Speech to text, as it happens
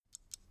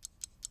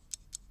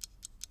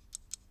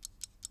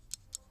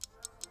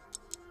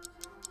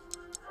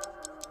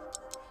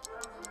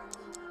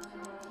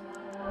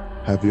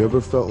Have you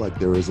ever felt like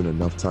there isn't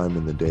enough time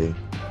in the day,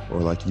 or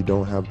like you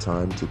don't have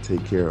time to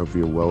take care of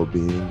your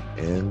well-being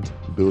and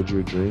build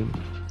your dream?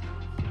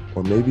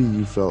 Or maybe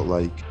you felt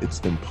like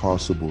it's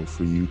impossible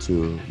for you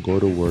to go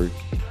to work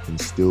and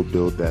still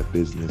build that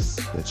business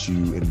that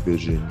you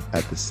envision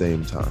at the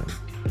same time.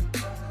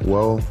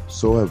 Well,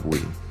 so have we.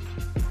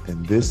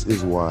 And this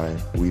is why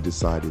we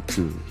decided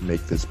to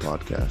make this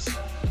podcast.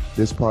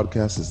 This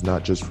podcast is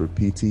not just for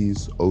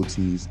PTs,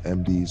 OTs,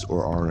 MDs,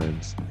 or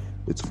RNs.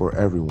 It's for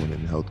everyone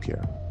in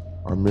healthcare.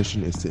 Our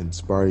mission is to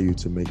inspire you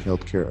to make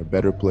healthcare a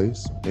better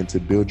place and to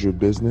build your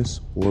business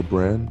or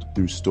brand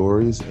through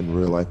stories and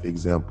real-life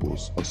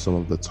examples of some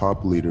of the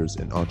top leaders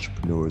and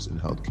entrepreneurs in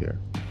healthcare.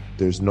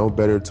 There's no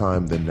better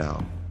time than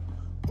now.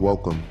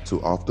 Welcome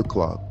to Off the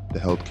Clock, the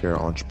Healthcare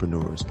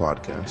Entrepreneurs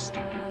Podcast.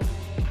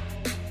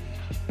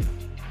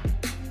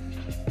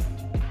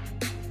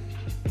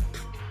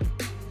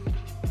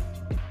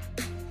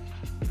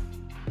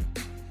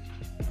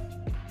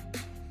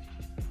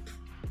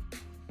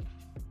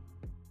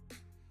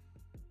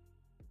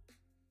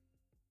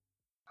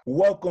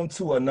 Welcome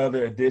to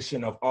another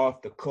edition of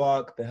Off the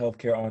Clock, the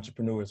Healthcare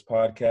Entrepreneurs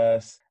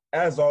Podcast.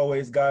 As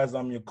always, guys,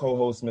 I'm your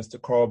co-host, Mr.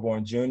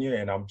 Carlborn Jr.,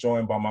 and I'm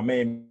joined by my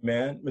main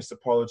man, Mr.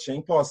 Paul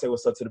Ching. Paul, say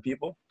what's up to the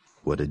people.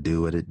 What it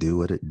do, what it do,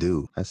 what it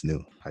do. That's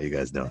new. How you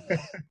guys doing?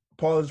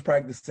 Paul is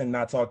practicing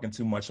not talking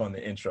too much on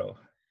the intro.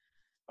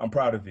 I'm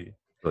proud of you.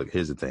 Look,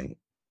 here's the thing.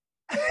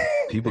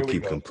 People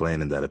keep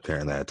complaining that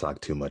apparently I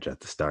talk too much at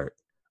the start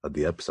of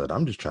the episode.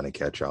 I'm just trying to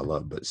catch y'all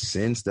up. But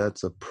since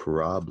that's a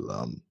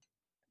problem,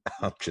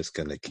 I'm just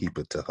going to keep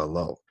it to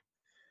hello.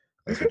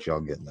 That's what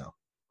y'all get now.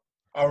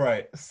 All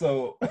right.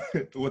 So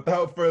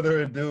without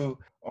further ado,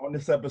 on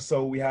this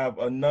episode, we have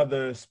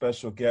another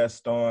special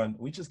guest on.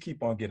 We just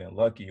keep on getting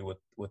lucky with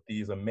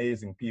these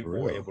amazing people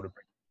we're able to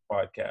bring to the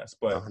podcast.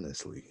 But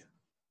honestly,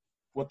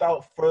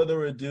 without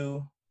further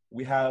ado,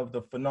 we have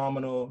the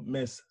phenomenal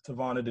Miss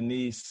Tavana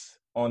Denise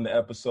on the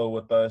episode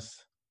with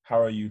us.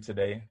 How are you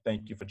today?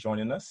 Thank you for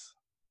joining us.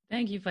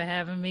 Thank you for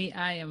having me.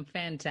 I am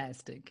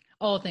fantastic.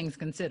 All things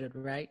considered,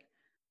 right?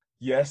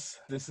 Yes,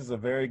 this is a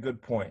very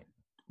good point,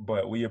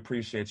 but we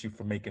appreciate you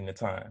for making the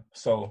time.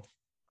 So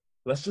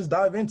let's just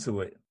dive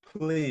into it.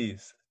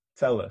 Please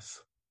tell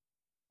us,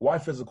 why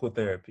physical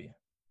therapy?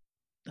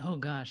 Oh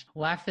gosh,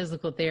 why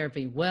physical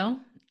therapy? Well,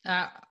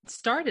 I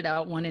started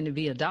out wanting to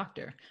be a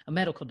doctor, a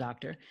medical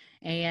doctor,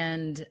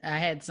 and I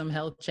had some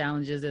health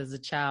challenges as a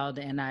child,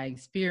 and I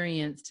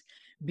experienced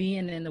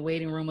being in the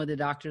waiting room of the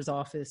doctor's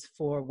office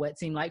for what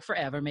seemed like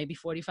forever, maybe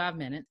 45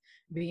 minutes,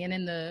 being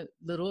in the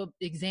little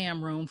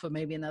exam room for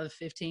maybe another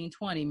 15,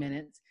 20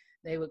 minutes.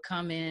 They would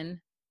come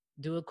in,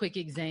 do a quick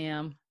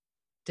exam,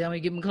 tell me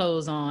to get my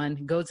clothes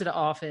on, go to the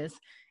office,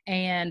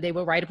 and they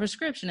would write a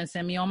prescription and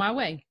send me on my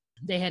way.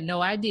 They had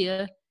no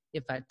idea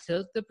if I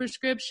took the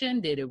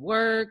prescription, did it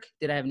work,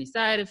 did I have any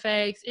side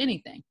effects,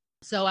 anything.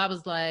 So I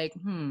was like,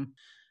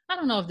 I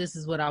don't know if this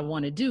is what I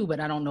want to do, but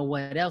I don't know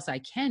what else I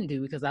can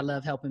do because I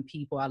love helping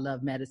people. I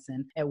love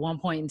medicine. At one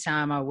point in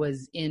time, I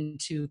was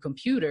into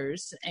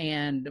computers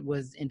and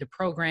was into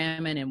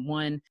programming and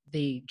won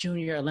the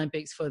Junior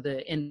Olympics for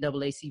the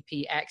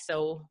NAACP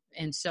AXO.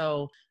 And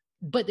so,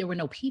 but there were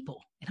no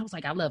people. And I was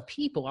like, I love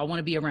people. I want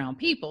to be around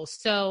people.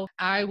 So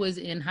I was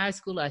in high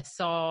school. I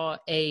saw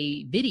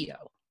a video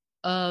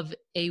of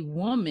a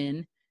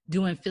woman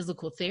doing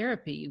physical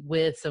therapy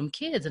with some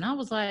kids. And I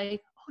was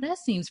like, oh, that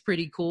seems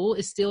pretty cool.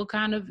 It's still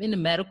kind of in the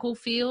medical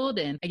field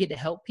and I get to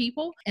help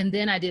people. And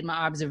then I did my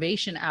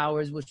observation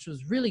hours, which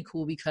was really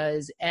cool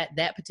because at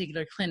that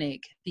particular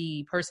clinic,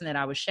 the person that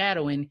I was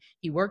shadowing,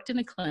 he worked in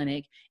a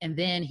clinic and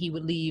then he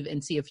would leave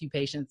and see a few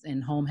patients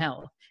in home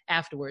health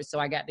afterwards. So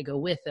I got to go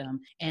with him.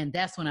 And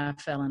that's when I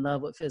fell in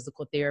love with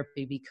physical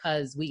therapy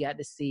because we got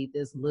to see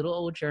this little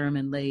old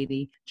German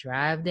lady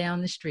drive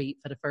down the street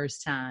for the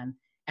first time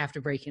after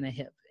breaking a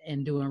hip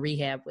and doing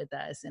rehab with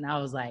us. And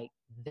I was like,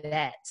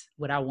 that's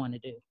what I want to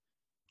do.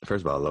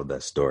 First of all, I love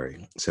that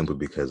story simply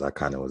because I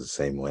kind of was the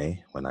same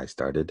way when I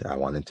started. I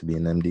wanted to be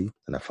an MD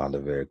and I found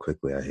out very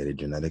quickly I hated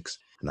genetics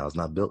and I was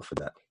not built for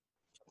that.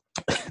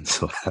 And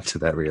so after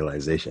that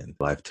realization,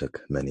 life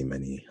took many,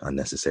 many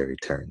unnecessary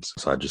turns.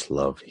 So I just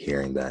love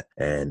hearing that.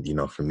 And, you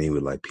know, for me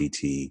with like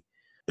PT,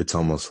 it's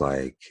almost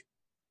like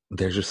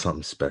there's just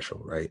something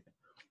special, right?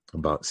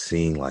 About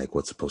seeing like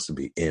what's supposed to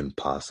be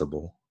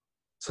impossible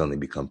suddenly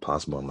become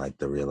possible and like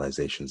the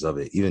realizations of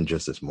it. Even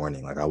just this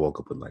morning, like I woke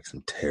up with like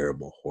some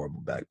terrible, horrible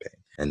back pain.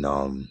 And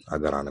I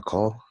got on a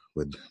call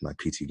with my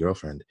PT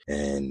girlfriend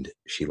and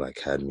she like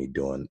had me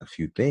doing a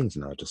few things.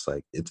 And I was just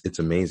like, it's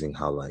amazing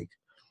how like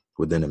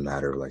within a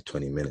matter of like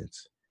 20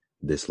 minutes,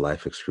 this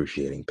life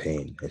excruciating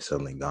pain is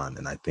suddenly gone.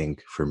 And I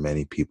think for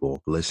many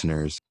people,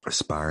 listeners,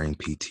 aspiring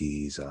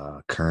PTs,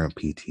 current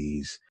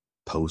PTs,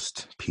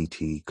 post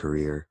PT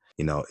career,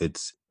 you know,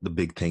 it's the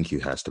big thank you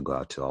has to go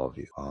out to all of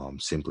you,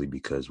 simply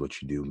because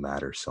what you do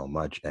matters so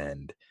much.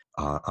 And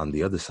on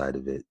the other side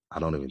of it, I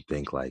don't even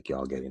think like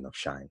y'all get enough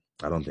shine.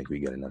 I don't think we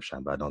get enough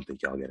shine, but I don't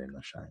think y'all get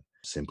enough shine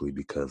simply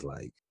because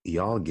like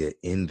y'all get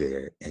in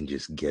there and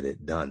just get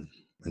it done.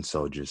 And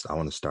so I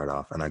want to start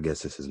off, and I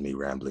guess this is me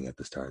rambling at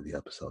the start of the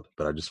episode,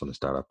 but I just want to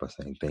start off by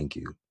saying thank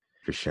you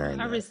for sharing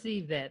I that.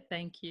 received that.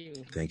 Thank you.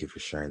 Thank you for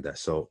sharing that.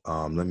 So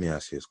let me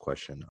ask you this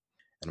question,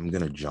 and I'm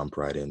going to jump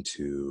right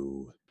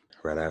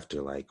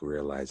after like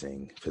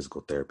realizing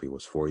physical therapy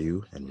was for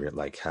you and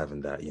like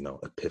having that,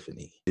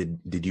 epiphany.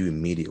 Did you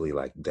immediately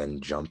like then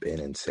jump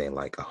in and say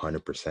like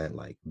 100%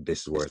 like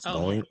this is where it's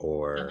going,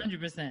 or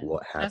 100%?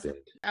 what happened?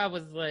 I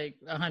was like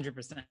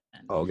 100%.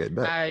 Oh, get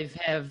back. I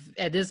have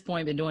at this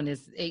point been doing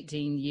this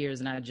 18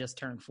 years and I just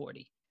turned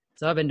 40.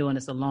 So I've been doing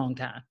this a long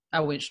time. I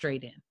went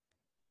straight in.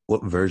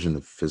 What version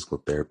of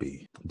physical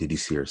therapy did you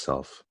see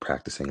yourself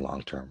practicing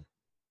long term?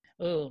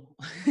 Oh,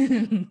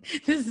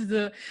 this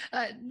is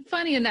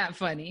funny and not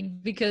funny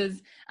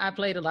because I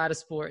played a lot of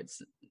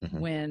sports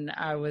when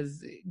I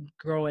was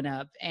growing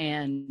up.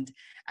 And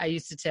I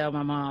used to tell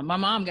my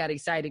mom got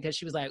excited because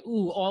she was like,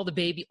 ooh, all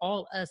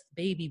us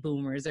baby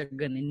boomers are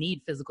going to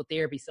need physical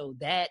therapy. So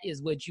that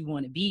is what you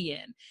want to be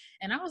in.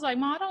 And I was like,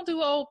 Mom, I don't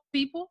do old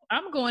people.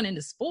 I'm going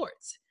into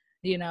sports.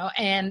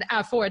 And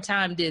I, for a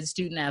time, did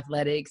student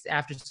athletics,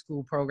 after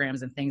school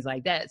programs and things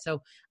like that.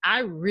 So I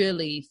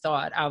really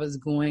thought I was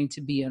going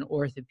to be an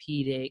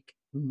orthopedic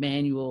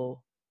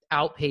manual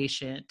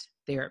outpatient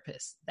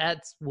therapist.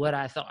 That's what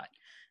I thought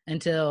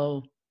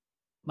until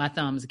my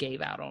thumbs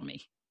gave out on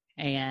me.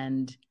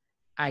 And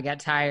I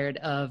got tired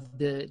of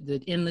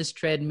the endless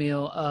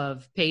treadmill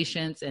of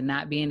patients and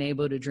not being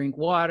able to drink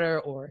water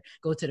or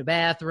go to the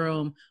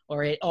bathroom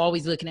or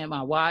always looking at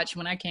my watch.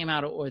 When I came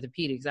out of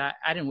orthopedics, I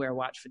didn't wear a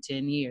watch for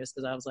 10 years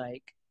because I was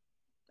like,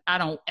 I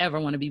don't ever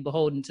want to be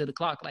beholden to the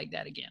clock like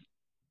that again.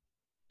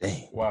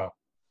 Dang. Wow.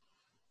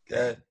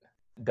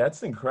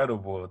 That's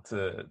incredible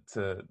to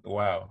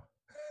wow.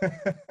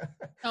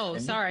 Oh,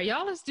 sorry.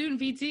 Y'all are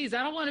student PTs.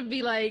 I don't want to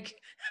be like.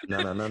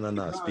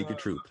 No. Speak your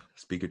truth.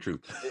 Speak your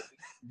truth.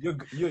 You're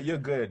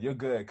good. You're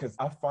good. Because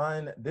I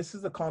find this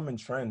is a common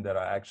trend that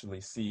I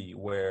actually see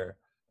where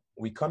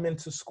we come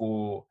into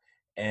school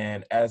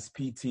and as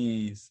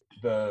PTs,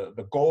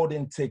 the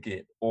golden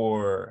ticket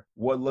or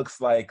what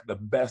looks like the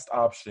best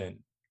option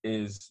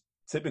is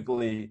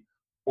typically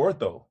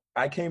ortho.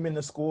 I came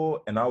into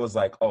school and I was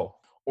like, oh,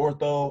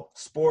 ortho,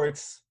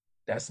 sports,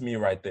 that's me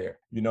right there,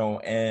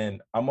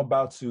 and I'm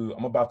about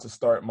to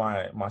start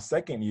my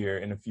second year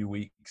in a few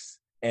weeks.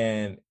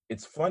 And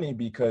it's funny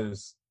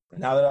because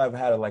now that I've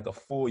had like a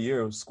full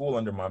year of school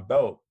under my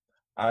belt,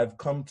 I've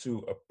come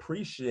to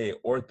appreciate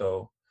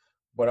ortho,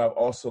 but I've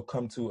also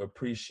come to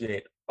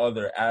appreciate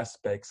other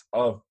aspects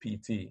of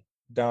PT,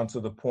 down to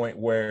the point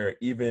where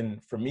even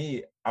for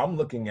me, I'm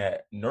looking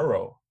at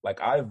neuro.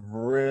 Like I've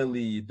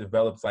really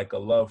developed like a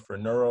love for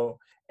neuro.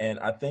 And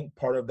I think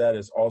part of that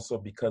is also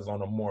because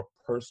on a more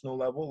personal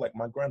level, like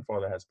my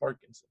grandfather has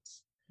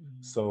Parkinson's.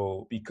 Mm-hmm.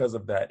 So because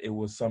of that, it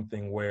was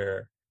something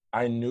where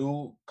I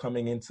knew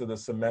coming into the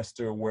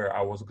semester where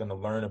I was going to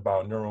learn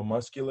about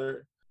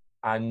neuromuscular,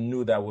 I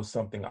knew that was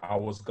something I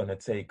was going to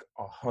take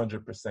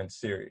 100%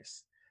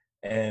 serious.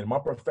 And my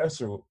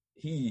professor,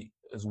 he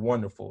is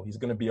wonderful. He's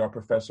going to be our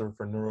professor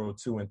for Neuro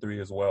 2 and 3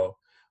 as well.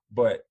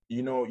 But,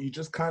 you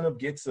just kind of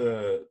get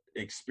to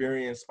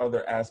experience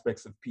other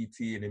aspects of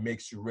PT, and it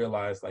makes you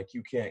realize like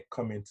you can't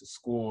come into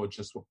school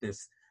just with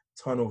this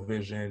tunnel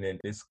vision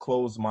and this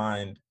closed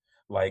mind,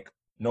 like,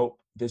 nope,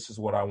 this is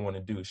what I want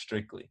to do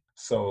strictly.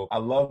 So I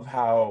love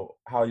how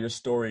your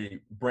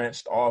story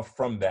branched off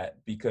from that,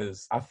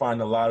 because I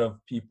find a lot of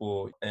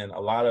people and a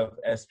lot of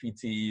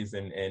SPTs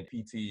and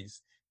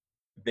PTs,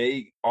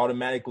 they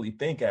automatically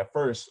think at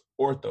first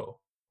ortho.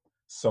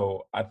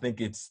 So I think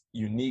it's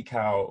unique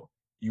how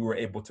you were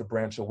able to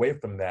branch away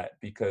from that,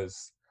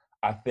 because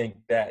I think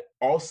that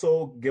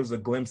also gives a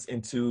glimpse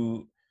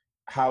into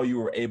how you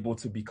were able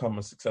to become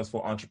a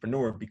successful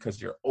entrepreneur,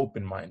 because you're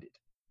open-minded.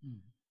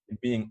 And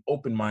being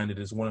open-minded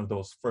is one of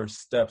those first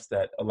steps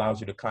that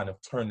allows you to kind of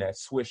turn that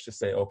switch to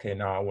say, okay,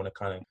 now I want to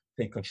kind of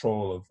take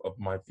control of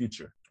my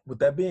future. With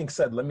that being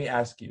said, let me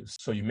ask you,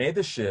 so you made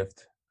the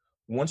shift.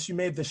 Once you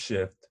made the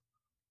shift,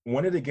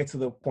 when did it get to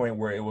the point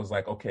where it was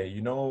like, okay,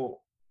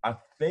 I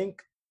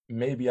think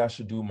maybe I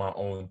should do my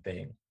own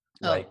thing.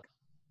 Like,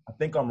 I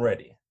think I'm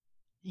ready.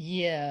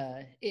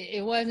 Yeah,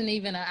 it wasn't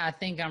even I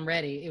think I'm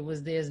ready. It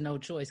was there's no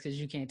choice because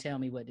you can't tell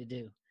me what to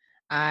do.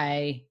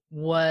 I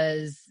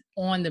was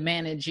on the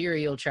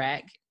managerial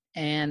track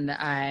and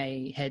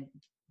I had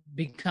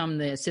become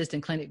the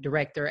assistant clinic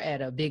director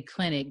at a big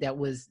clinic that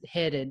was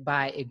headed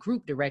by a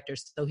group director.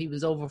 So he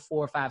was over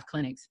 4 or 5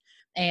 clinics.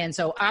 And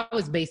so I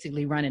was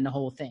basically running the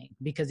whole thing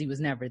because he was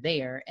never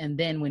there. And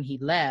then when he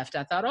left,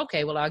 I thought,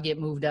 okay, well, I'll get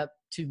moved up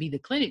to be the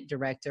clinic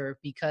director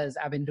because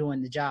I've been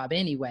doing the job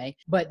anyway.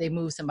 But they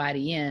moved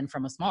somebody in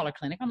from a smaller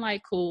clinic. I'm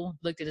like, cool.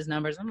 Looked at his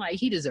numbers. I'm like,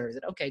 he deserves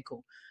it. Okay,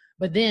 cool.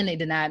 But then they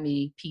denied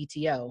me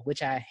PTO,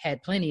 which I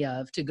had plenty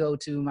of, to go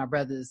to my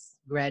brother's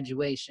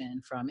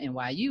graduation from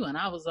NYU. And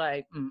I was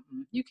like,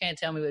 you can't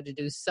tell me what to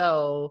do.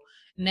 So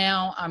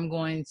now I'm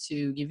going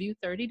to give you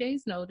 30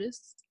 days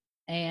notice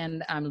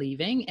and I'm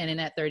leaving. And in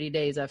that 30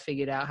 days, I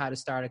figured out how to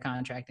start a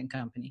contracting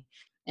company.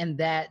 And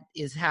that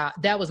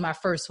was my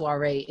first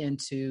soiree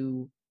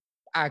into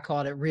I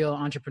called it real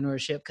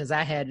entrepreneurship because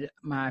I had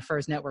my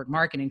first network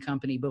marketing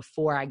company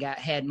before I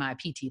had my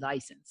PT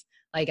license.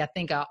 Like, I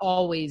think I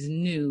always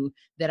knew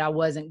that I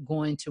wasn't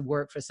going to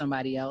work for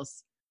somebody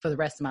else for the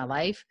rest of my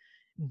life,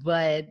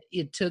 but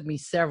it took me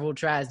several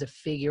tries to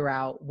figure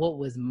out what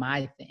was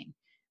my thing,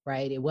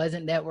 right? It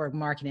wasn't network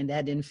marketing.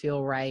 That didn't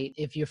feel right.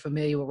 If you're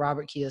familiar with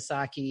Robert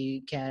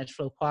Kiyosaki, Cash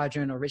Flow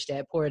Quadrant, or Rich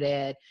Dad Poor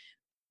Dad,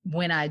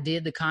 when I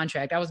did the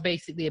contract, I was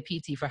basically a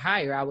PT for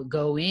hire. I would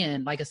go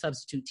in like a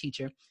substitute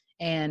teacher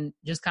and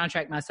just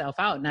contract myself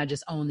out, and I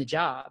just own the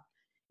job.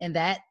 And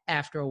that,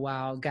 after a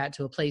while, got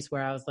to a place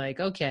where I was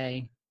like,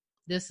 okay,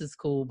 this is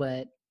cool,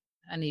 but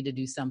I need to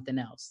do something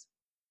else.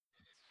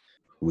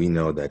 We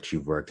know that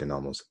you've worked in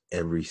almost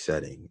every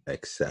setting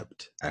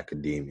except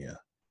academia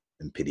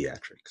and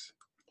pediatrics.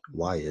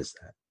 Why is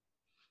that?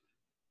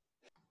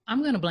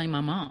 I'm going to blame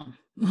my mom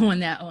on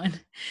that one.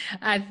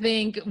 I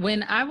think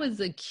when I was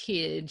a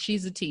kid,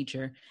 she's a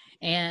teacher.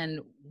 And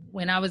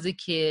when I was a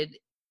kid,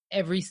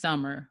 every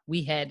summer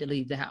we had to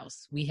leave the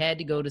house. We had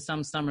to go to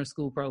some summer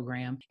school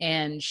program.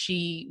 And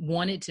she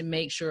wanted to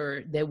make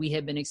sure that we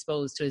had been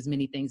exposed to as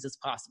many things as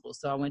possible.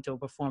 So I went to a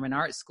performing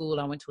arts school.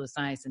 I went to a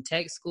science and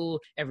tech school.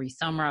 Every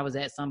summer I was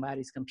at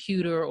somebody's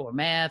computer or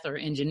math or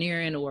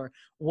engineering or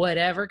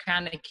whatever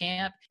kind of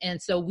camp.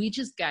 And so we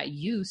just got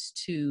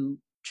used to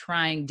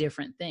trying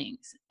different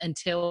things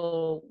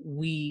until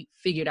we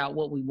figured out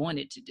what we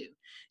wanted to do.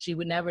 She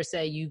would never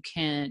say you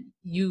can't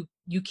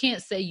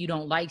say you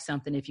don't like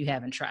something if you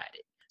haven't tried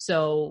it.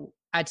 So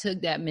I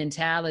took that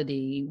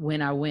mentality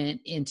when I went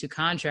into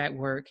contract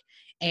work,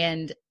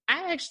 and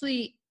I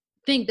actually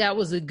think that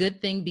was a good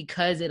thing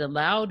because it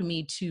allowed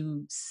me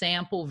to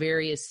sample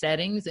various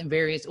settings and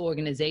various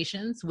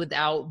organizations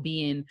without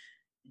being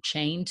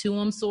chained to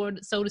them, so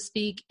to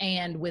speak,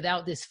 and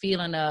without this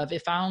feeling of,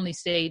 if I only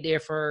stayed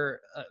there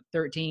for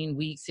 13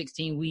 weeks,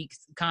 16 weeks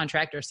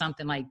contract or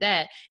something like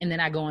that, and then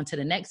I go on to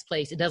the next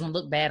place, it doesn't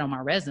look bad on my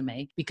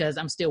resume because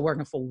I'm still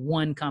working for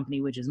one company,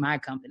 which is my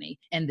company.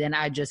 And then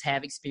I just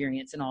have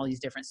experience in all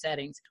these different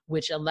settings,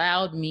 which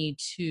allowed me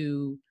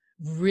to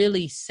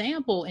really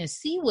sample and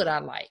see what I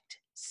liked.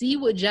 See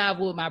what jive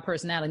with my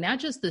personality, not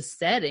just the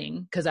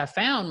setting, because I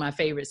found my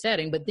favorite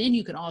setting, but then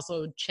you can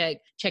also check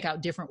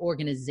out different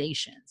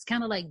organizations,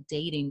 kind of like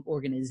dating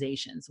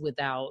organizations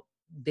without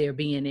there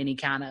being any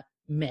kind of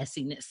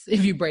messiness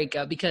if you break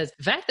up. Because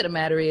the fact of the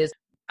matter is,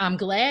 I'm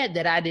glad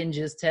that I didn't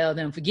just tell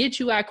them, forget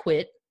you, I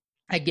quit.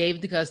 I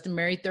gave the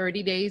customary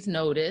 30 days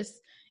notice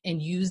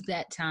and used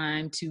that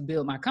time to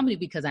build my company,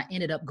 because I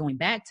ended up going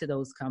back to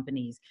those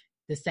companies,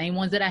 the same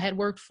ones that I had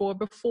worked for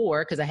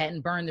before, because I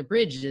hadn't burned the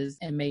bridges,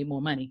 and made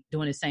more money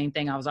doing the same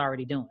thing I was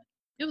already doing.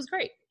 It was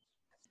great.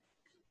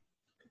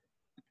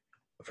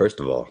 First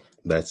of all,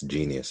 that's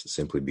genius,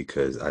 simply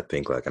because I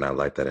think, like, and I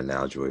like that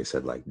analogy where you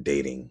said, like,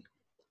 dating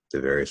the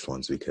various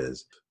ones,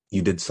 because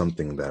you did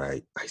something that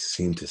I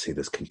seem to see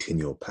this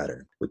continual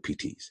pattern with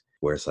PTs,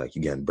 where it's like,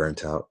 you getting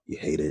burnt out, you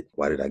hate it.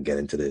 Why did I get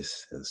into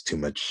this? It's too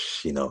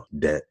much,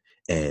 debt.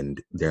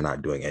 And they're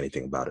not doing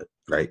anything about it,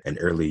 right? And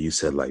earlier you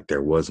said, like,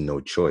 there was no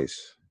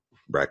choice,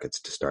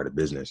 brackets, to start a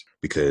business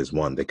because,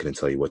 one, they couldn't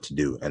tell you what to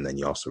do. And then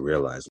you also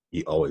realized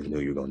you always knew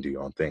you were going to do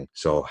your own thing.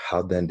 So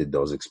how then did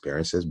those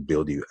experiences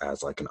build you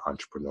as, like, an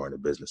entrepreneur and a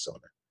business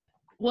owner?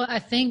 Well, I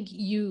think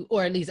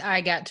or at least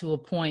I got to a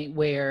point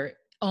where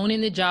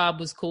owning the job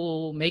was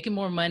cool, making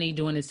more money,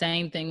 doing the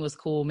same thing was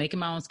cool, making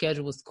my own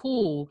schedule was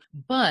cool,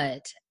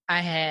 but I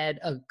had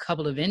a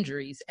couple of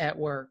injuries at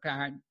work.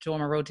 I tore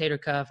my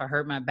rotator cuff. I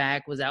hurt my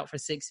back, was out for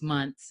 6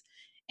 months.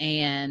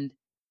 And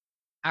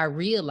I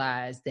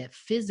realized that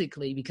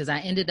physically, because I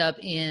ended up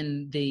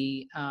in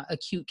the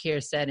acute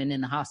care setting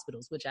in the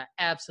hospitals, which I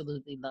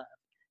absolutely love.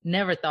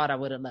 Never thought I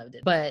would have loved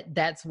it, but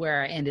that's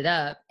where I ended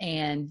up.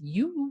 And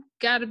you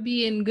got to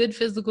be in good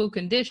physical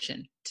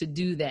condition to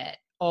do that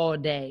all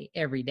day,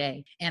 every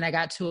day. And I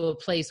got to a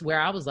place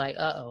where I was like,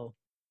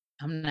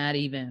 I'm not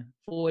even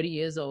 40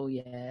 years old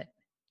yet.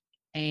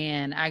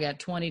 And I got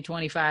 20,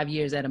 25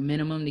 years at a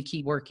minimum to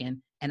keep working.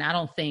 And I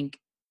don't think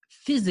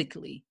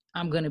physically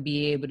I'm going to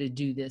be able to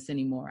do this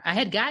anymore. I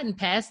had gotten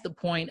past the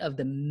point of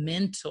the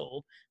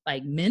mental,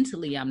 like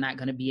mentally, I'm not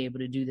going to be able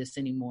to do this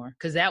anymore,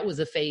 because that was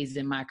a phase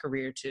in my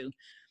career too.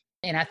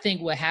 And I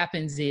think what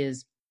happens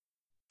is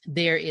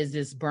there is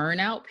this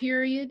burnout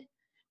period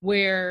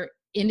where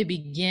in the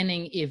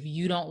beginning, if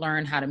you don't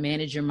learn how to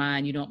manage your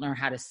mind, you don't learn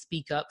how to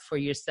speak up for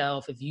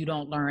yourself, if you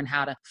don't learn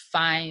how to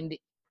find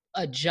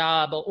a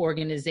job, an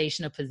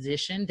organization, a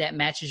position that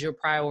matches your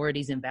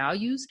priorities and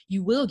values,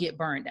 you will get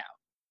burned out,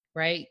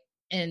 right?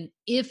 And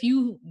if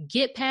you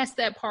get past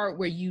that part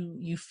where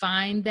you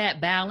find that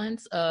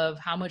balance of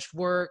how much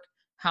work,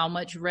 how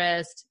much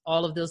rest,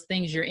 all of those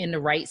things, you're in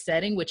the right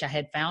setting, which I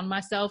had found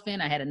myself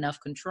in. I had enough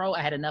control.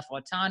 I had enough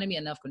autonomy,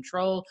 enough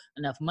control,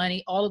 enough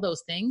money, all of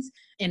those things.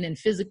 And then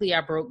physically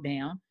I broke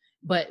down.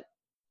 But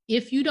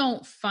if you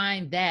don't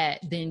find that,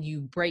 then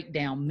you break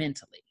down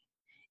mentally.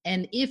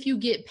 And if you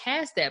get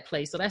past that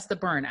place, so that's the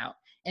burnout.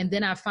 And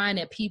then I find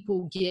that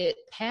people get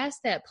past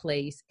that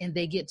place and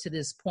they get to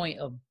this point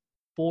of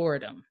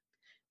boredom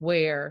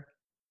where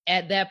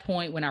at that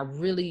point, when I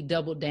really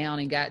doubled down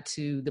and got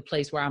to the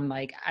place where I'm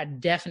like, I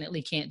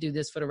definitely can't do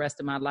this for the rest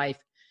of my life,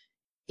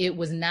 it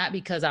was not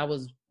because I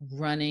was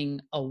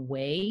running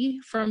away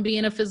from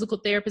being a physical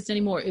therapist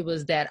anymore. It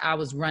was that I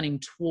was running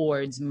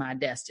towards my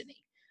destiny.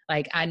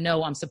 Like, I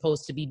know I'm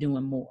supposed to be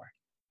doing more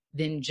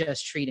than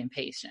just treating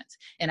patients.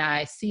 And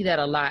I see that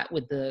a lot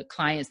with the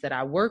clients that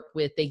I work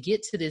with. They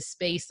get to this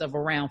space of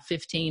around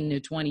 15 to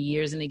 20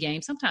 years in the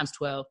game, sometimes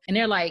 12. And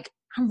they're like,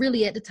 I'm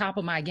really at the top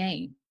of my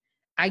game.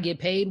 I get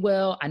paid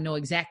well. I know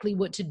exactly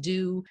what to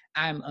do.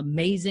 I'm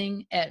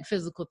amazing at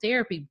physical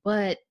therapy,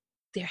 but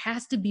there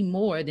has to be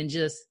more than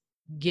just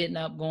getting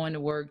up, going to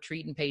work,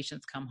 treating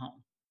patients, come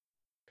home.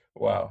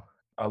 Wow.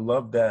 I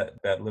love that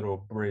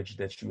little bridge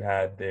that you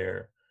had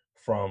there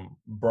from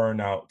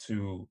burnout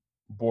to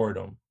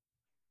boredom,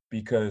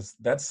 because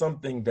that's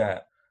something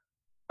that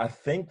I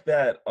think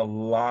that a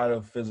lot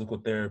of physical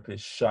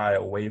therapists shy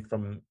away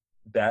from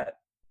that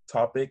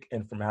topic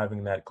and from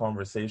having that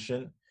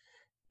conversation.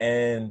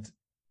 And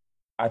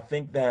I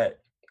think that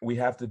we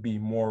have to be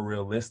more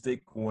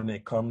realistic when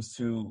it comes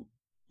to,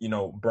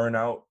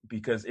 burnout,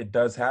 because it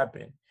does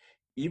happen.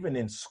 Even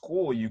in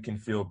school, you can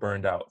feel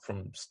burned out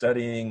from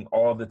studying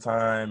all the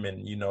time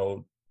and,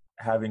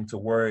 having to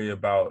worry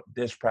about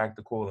this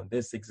practical and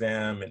this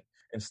exam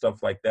and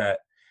stuff like that.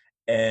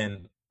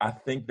 And I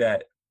think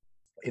that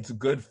it's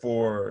good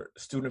for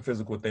student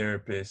physical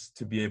therapists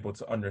to be able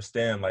to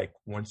understand, like,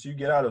 once you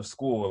get out of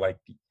school, like,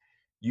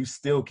 you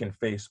still can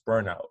face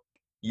burnout.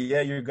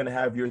 Yeah, you're going to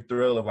have your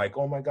thrill of like,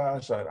 oh my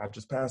gosh, I've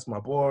just passed my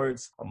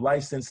boards. I'm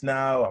licensed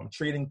now. I'm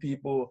treating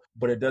people.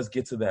 But it does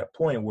get to that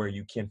point where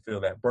you can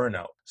feel that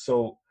burnout.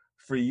 So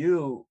for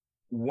you,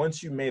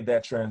 once you made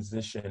that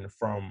transition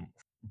from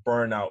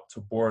burnout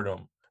to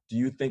boredom, do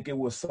you think it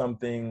was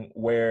something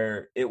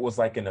where it was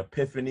like an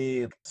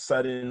epiphany?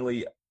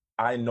 Suddenly,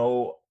 I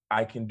know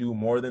I can do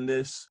more than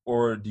this?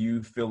 Or do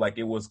you feel like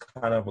it was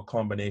kind of a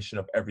combination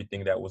of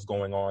everything that was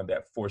going on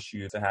that forced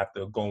you to have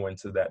to go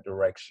into that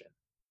direction?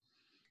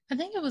 I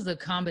think it was a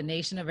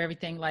combination of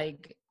everything.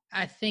 Like,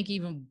 I think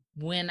even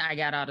when I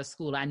got out of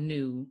school, I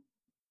knew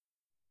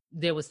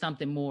there was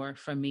something more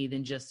for me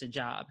than just a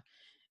job,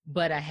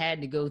 but I had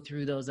to go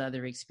through those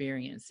other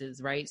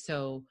experiences, right?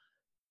 So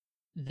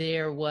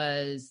there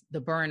was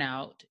the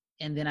burnout,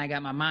 and then I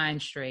got my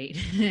mind straight,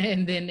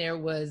 and then there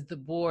was the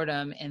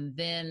boredom, and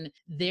then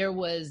there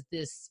was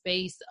this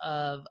space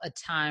of a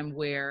time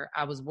where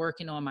I was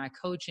working on my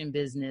coaching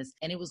business,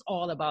 and it was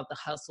all about the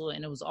hustle,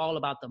 and it was all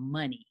about the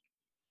money.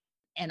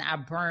 And I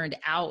burned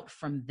out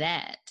from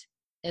that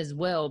as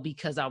well,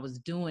 because I was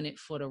doing it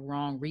for the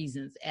wrong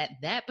reasons. At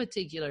that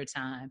particular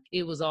time,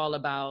 it was all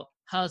about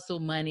hustle,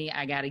 money.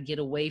 I got to get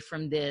away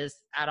from this.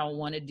 I don't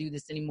want to do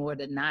this anymore.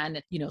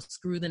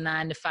 Screw the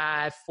 9 to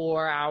 5,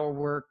 4-hour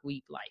work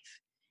week life.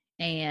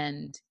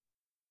 And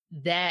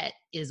that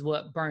is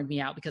what burned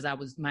me out, because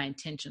my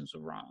intentions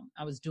were wrong.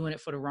 I was doing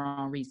it for the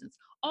wrong reasons.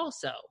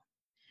 Also,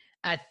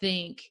 I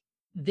think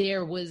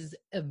there was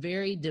a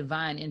very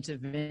divine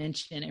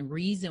intervention and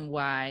reason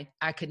why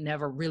I could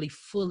never really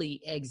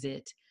fully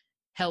exit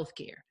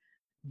healthcare,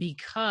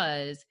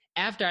 because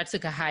after I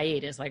took a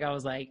hiatus, like, I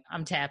was like,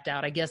 I'm tapped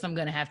out. I guess I'm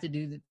going to have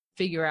to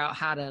figure out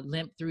how to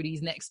limp through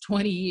these next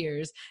 20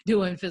 years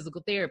doing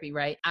physical therapy,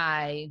 right?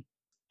 I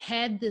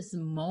had this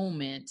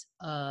moment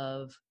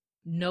of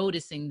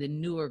noticing the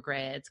newer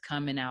grads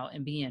coming out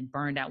and being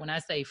burned out. When I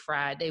say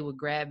fried, they would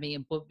grab me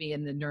and put me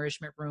in the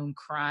nourishment room,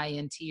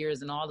 crying,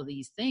 tears, and all of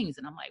these things.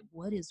 And I'm like,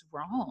 what is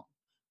wrong?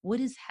 What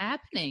is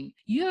happening?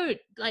 You're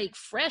like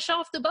fresh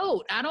off the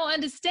boat. I don't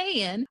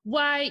understand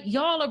why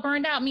y'all are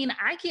burned out. I mean,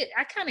 I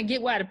kind of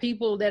get why the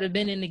people that have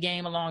been in the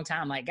game a long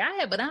time, like I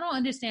have, but I don't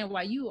understand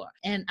why you are.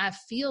 And I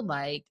feel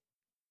like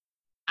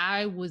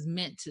I was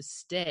meant to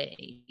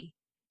stay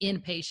in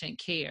patient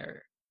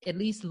care at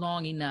least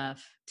long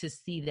enough to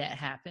see that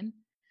happen,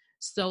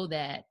 so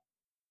that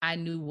I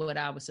knew what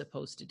I was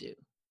supposed to do.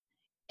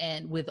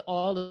 And with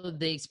all of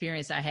the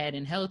experience I had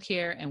in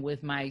healthcare, and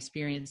with my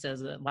experience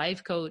as a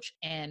life coach,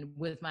 and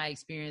with my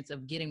experience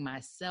of getting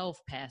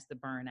myself past the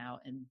burnout,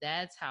 and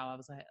that's how I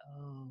was like,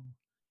 oh,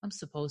 I'm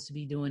supposed to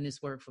be doing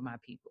this work for my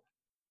people.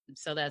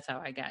 So that's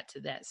how I got to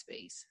that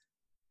space.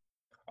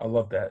 I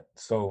love that.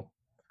 So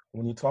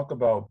when you talk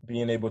about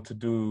being able to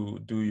do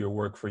your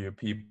work for your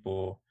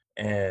people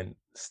and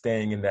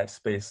staying in that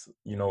space,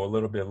 a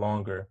little bit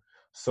longer.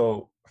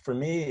 So for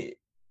me,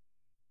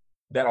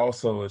 that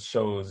also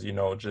shows,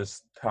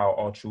 just how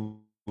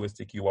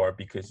altruistic you are,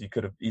 because you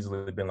could have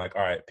easily been like,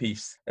 all right,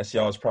 peace. That's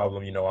y'all's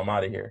problem. I'm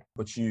out of here.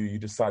 But you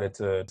decided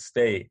to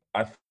stay.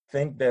 I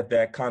think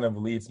that kind of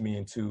leads me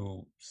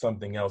into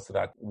something else that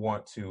I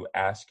want to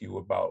ask you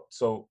about.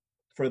 So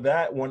for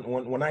that,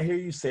 when I hear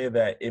you say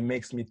that, it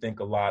makes me think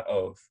a lot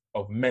of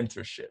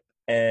mentorship.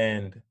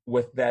 And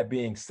with that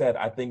being said,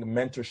 I think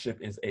mentorship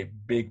is a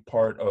big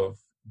part of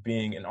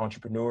being an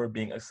entrepreneur,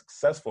 being a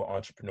successful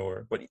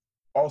entrepreneur, but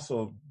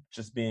also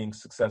just being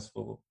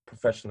successful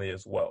professionally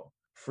as well.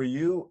 For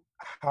you,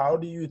 how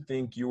do you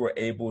think you were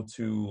able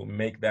to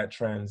make that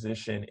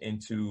transition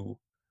into,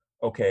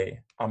 okay,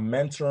 I'm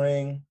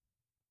mentoring,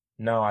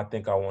 now I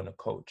think I want to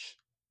coach.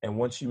 And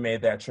once you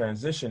made that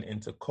transition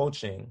into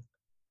coaching,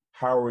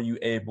 how were you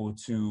able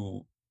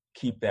to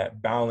keep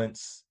that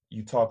balance?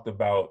 You talked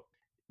about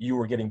you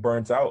were getting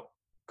burnt out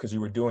because you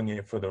were doing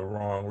it for the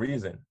wrong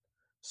reason.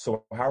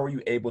 So how were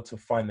you able to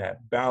find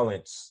that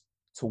balance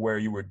to where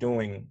you were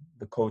doing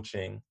the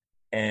coaching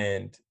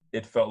and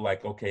it felt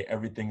like, okay,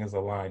 everything is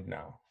aligned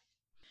now?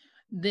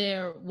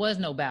 There was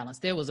no balance.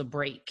 There was a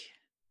break.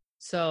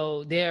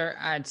 So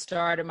I'd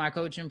started my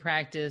coaching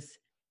practice.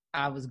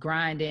 I was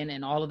grinding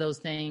and all of those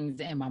things,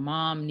 and my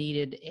mom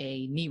needed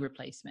a knee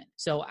replacement.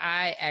 So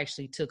I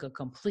actually took a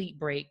complete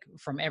break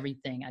from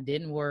everything. I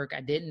didn't work.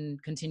 I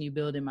didn't continue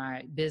building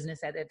my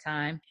business at that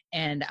time.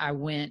 And I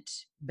went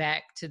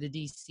back to the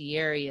DC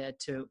area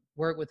to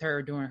work with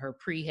her during her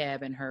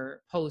prehab and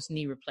her post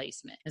knee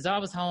replacement. And so I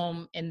was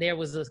home, and there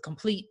was a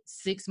complete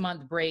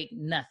 6-month break,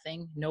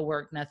 nothing, no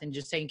work, nothing,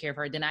 just taking care of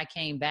her. Then I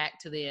came back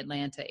to the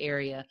Atlanta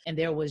area, and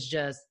there was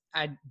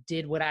I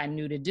did what I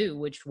knew to do,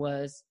 which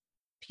was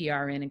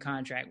PRN and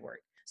contract work.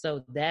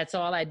 So that's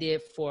all I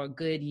did for a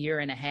good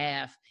year and a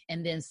half.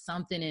 And then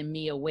something in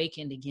me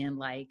awakened again,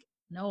 like,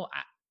 no,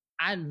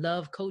 I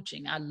love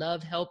coaching. I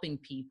love helping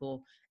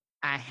people.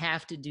 I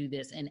have to do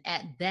this. And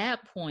at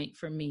that point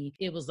for me,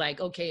 it was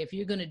like, okay, if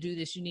you're going to do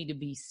this, you need to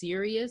be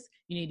serious.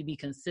 You need to be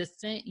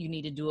consistent. You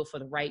need to do it for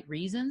the right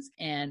reasons.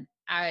 And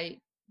I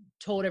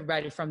told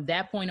everybody from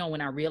that point on, when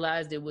I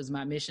realized it was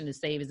my mission to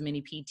save as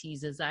many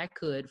PTs as I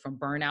could from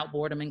burnout,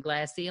 boredom, and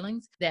glass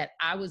ceilings, that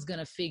I was going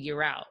to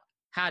figure out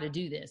how to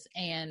do this.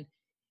 And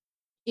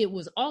it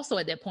was also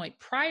at that point,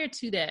 prior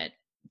to that,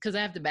 because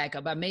I have to back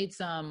up, I made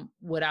some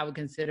what I would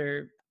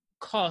consider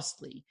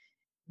costly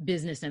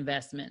business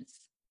investments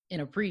in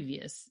a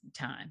previous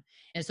time.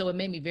 And so it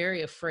made me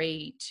very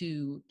afraid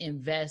to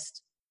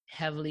invest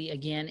heavily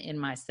again in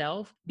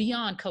myself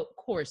beyond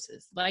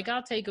courses. Like,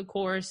 I'll take a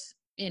course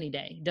any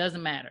day,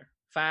 doesn't matter,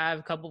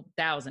 couple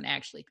thousand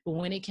actually. But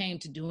when it came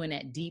to doing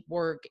that deep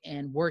work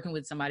and working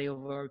with somebody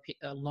over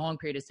a long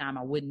period of time,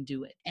 I wouldn't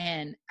do it.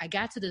 And I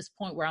got to this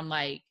point where I'm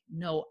like,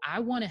 no, I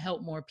want to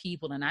help more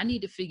people, and I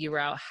need to figure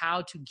out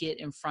how to get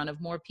in front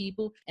of more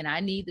people, and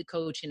I need the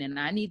coaching and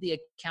I need the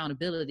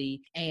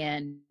accountability.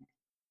 And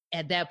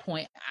at that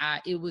point,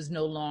 it was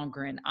no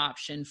longer an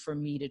option for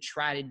me to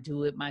try to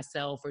do it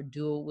myself or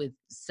do it with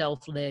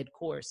self-led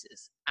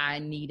courses. I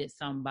needed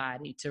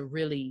somebody to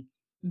really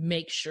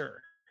make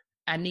sure.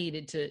 I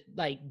needed to,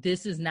 like,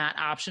 this is not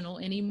optional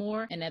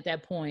anymore. And at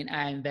that point,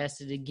 I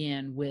invested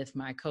again with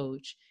my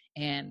coach,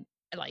 and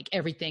like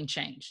everything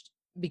changed,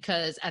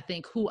 because I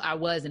think who I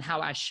was and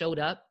how I showed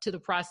up to the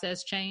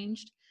process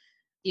changed.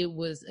 It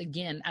was,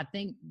 again, I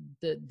think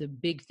the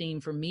big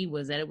theme for me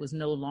was that it was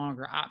no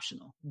longer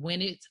optional.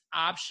 When it's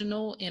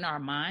optional in our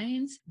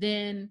minds,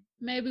 then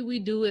maybe we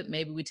do it,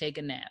 maybe we take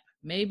a nap,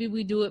 maybe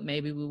we do it,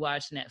 maybe we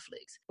watch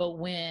Netflix. But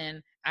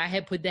when I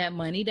had put that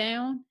money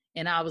down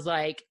and I was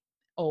like,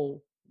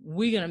 oh,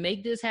 we're going to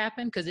make this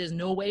happen because there's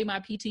no way my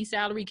PT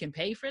salary can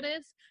pay for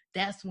this,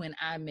 that's when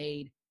I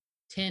made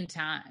 10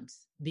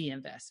 times the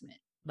investment,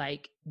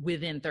 like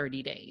within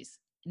 30 days.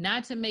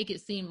 Not to make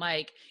it seem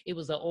like it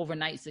was an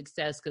overnight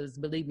success, because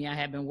believe me, I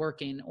have been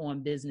working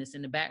on business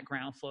in the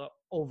background for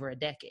over a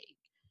decade.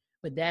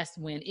 But that's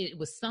when it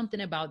was something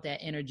about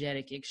that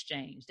energetic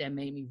exchange that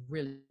made me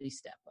really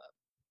step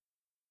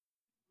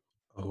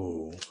up.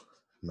 Oh,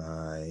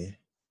 my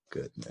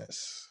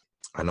goodness.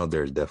 I know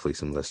there's definitely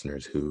some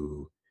listeners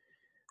who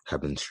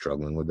have been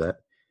struggling with that.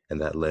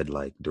 And that led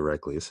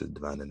directly, this is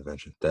divine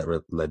intervention,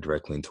 that led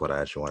directly into what I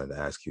actually wanted to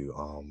ask you.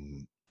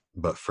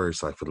 But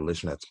first, for the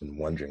listener that's been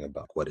wondering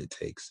about what it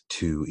takes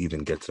to even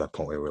get to that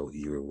point where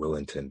you're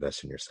willing to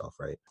invest in yourself,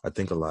 right? I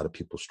think a lot of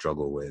people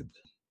struggle with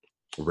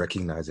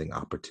recognizing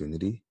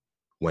opportunity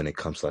when it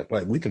comes to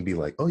we can be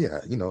like, oh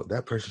yeah,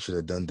 that person should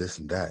have done this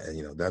and that.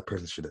 And, that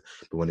person should have,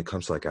 but when it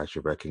comes to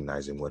actually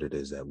recognizing what it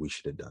is that we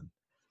should have done,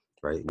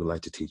 right? We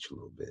like to teach a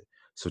little bit.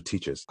 So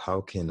teach us,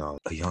 how can a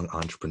young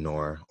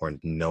entrepreneur or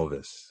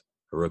novice,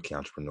 a rookie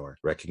entrepreneur,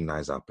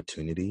 recognize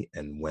opportunity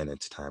and when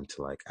it's time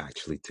to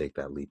actually take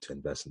that leap to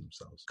invest in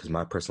themselves? Because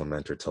my personal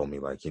mentor told me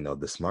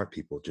the smart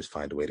people just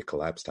find a way to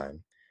collapse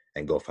time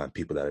and go find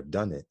people that have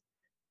done it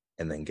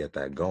and then get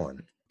that going.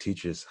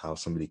 Teach us how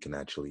somebody can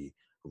actually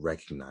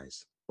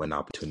recognize when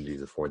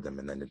opportunities afford them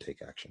and then to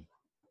take action.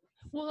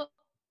 Well,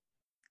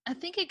 I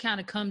think it kind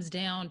of comes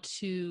down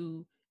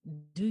to,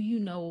 do you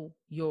know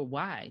your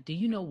why? Do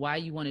you know why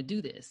you want to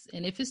do this?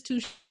 And if it's too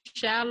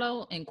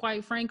shallow, and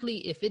quite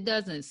frankly, if it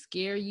doesn't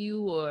scare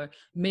you or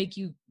make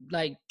you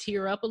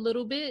tear up a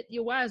little bit,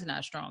 your why is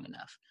not strong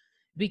enough,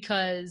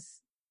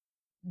 because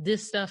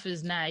this stuff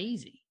is not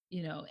easy,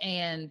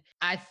 and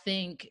I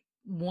think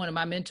one of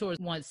my mentors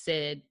once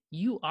said,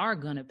 you are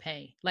going to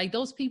pay.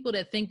 Those people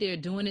that think they're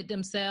doing it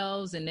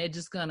themselves and they're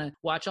just going to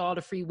watch all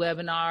the free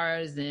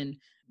webinars and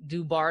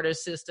do barter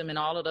system and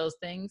all of those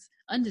things,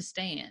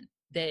 understand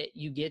that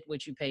you get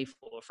what you pay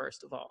for,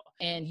 first of all.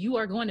 And you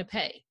are going to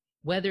pay,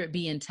 whether it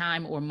be in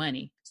time or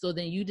money. So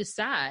then you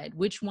decide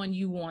which one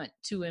you want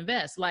to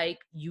invest.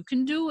 You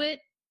can do it.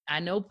 I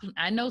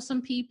know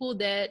some people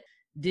that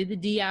did the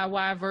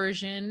DIY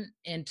version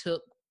and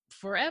took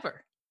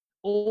forever.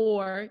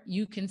 Or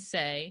you can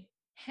say,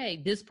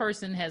 hey, this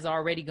person has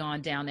already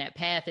gone down that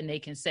path, and they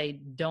can say,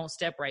 don't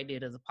step right there,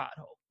 there's a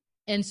pothole.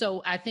 And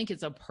so I think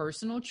it's a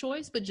personal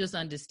choice, but just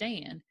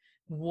understand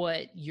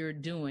what you're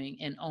doing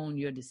and own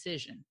your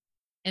decision.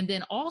 And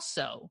then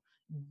also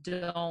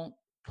don't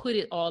put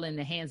it all in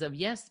the hands of,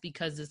 yes,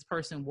 because this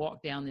person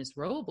walked down this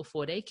road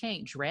before, they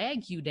can't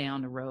drag you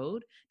down the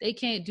road. They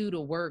can't do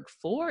the work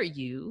for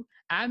you.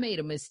 I made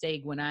a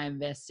mistake when I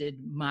invested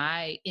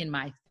in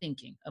my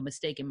thinking,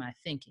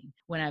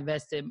 when I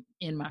invested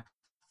in my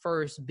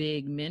first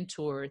big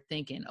mentor,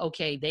 thinking,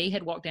 okay, they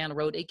had walked down the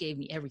road. They gave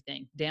me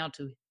everything down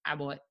to,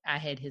 I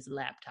had his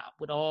laptop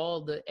with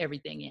all the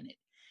everything in it.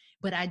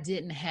 But I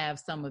didn't have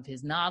some of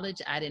his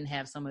knowledge. I didn't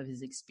have some of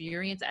his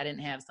experience. I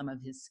didn't have some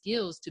of his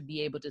skills to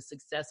be able to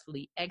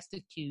successfully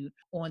execute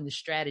on the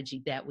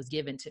strategy that was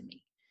given to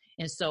me.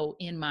 And so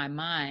in my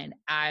mind,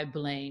 I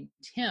blamed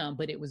him,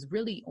 but it was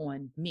really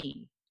on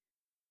me,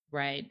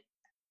 right?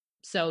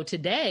 So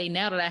today,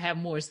 now that I have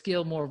more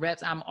skill, more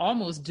reps, I'm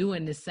almost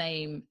doing the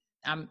same.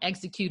 I'm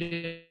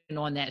executing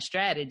on that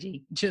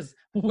strategy just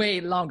way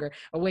longer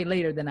or way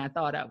later than I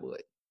thought I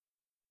would.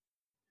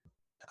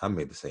 I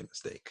made the same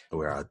mistake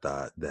where I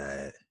thought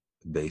that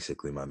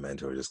basically my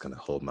mentor was just going to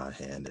hold my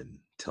hand and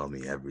tell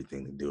me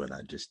everything to do, and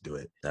I just do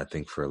it. And I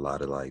think for a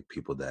lot of like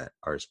people that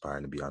are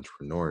aspiring to be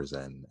entrepreneurs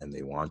and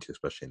they want to,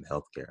 especially in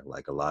healthcare,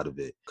 like a lot of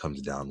it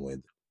comes down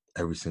with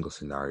every single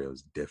scenario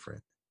is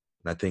different.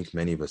 And I think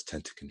many of us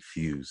tend to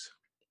confuse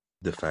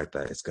the fact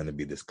that it's going to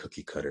be this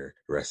cookie cutter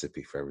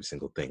recipe for every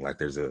single thing.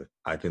 Like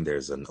I think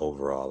there's an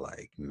overall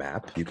like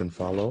map you can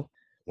follow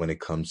when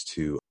it comes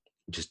to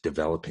just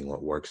developing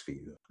what works for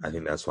you. I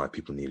think that's why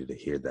people needed to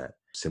hear that,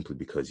 simply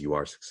because you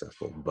are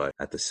successful. But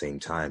at the same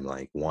time,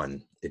 like,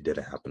 one, it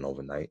didn't happen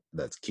overnight.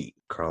 That's key.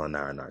 Carl and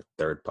I are in our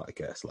third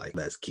podcast. Like,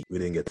 that's key. We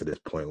didn't get to this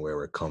point where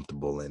we're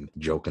comfortable and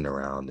joking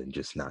around and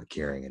just not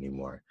caring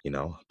anymore. You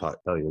know, I'll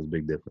tell you, there's a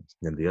big difference.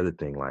 And the other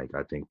thing, like,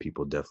 I think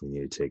people definitely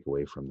need to take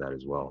away from that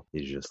as well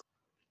is just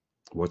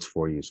what's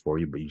for you is for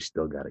you, but you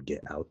still got to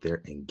get out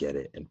there and get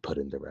it and put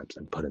in the reps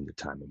and put in the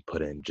time and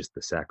put in just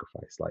the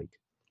sacrifice. Like,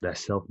 that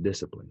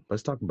self-discipline.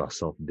 Let's talk about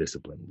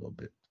self-discipline a little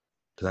bit.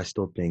 Because I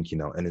still think, you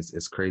know, and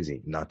it's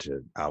crazy not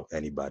to out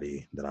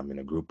anybody that I'm in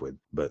a group with,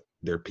 but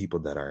there are people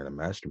that are in a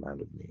mastermind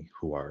with me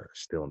who are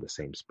still in the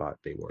same spot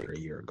they were a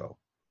year ago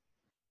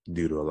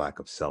due to a lack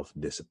of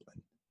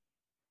self-discipline.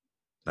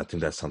 I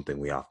think that's something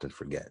we often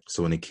forget.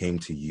 So when it came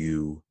to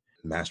you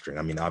mastering,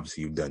 I mean,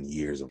 obviously you've done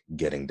years of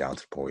getting down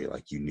to the point where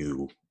like you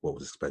knew what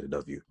was expected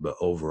of you, but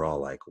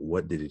overall, like,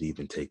 what did it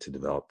even take to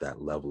develop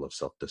that level of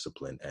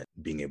self-discipline and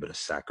being able to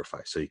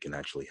sacrifice so you can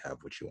actually have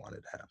what you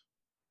wanted to have?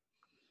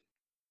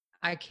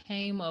 I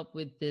came up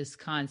with this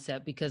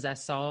concept because I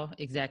saw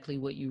exactly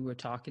what you were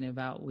talking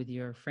about with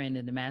your friend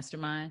in the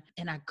mastermind.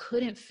 And I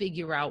couldn't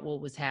figure out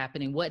what was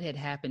happening, what had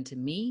happened to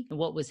me and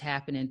what was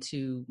happening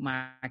to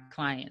my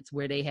clients,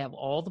 where they have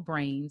all the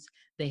brains,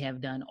 they have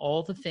done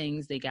all the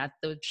things, they got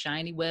the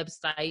shiny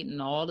website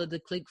and all of the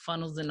click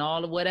funnels and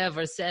all of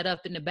whatever set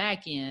up in the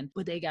back end,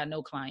 but they got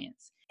no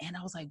clients. And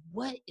I was like,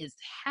 what is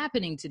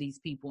happening to these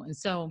people? And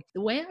so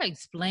the way I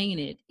explain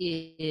it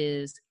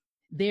is,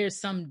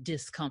 there's some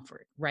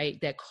discomfort, right,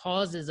 that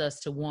causes us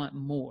to want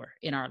more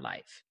in our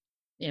life.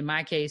 In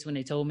my case, when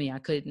they told me I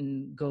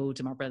couldn't go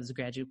to my brother's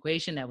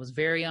graduation, that was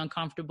very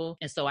uncomfortable.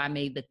 And so I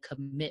made the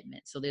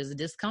commitment. So there's a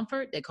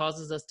discomfort that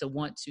causes us to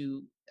want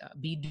to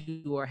be,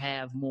 do, or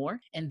have more.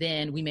 And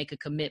then we make a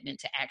commitment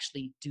to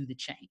actually do the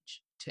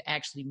change, to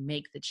actually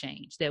make the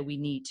change that we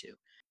need to.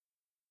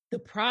 The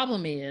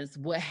problem is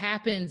what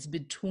happens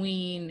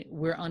between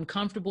we're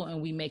uncomfortable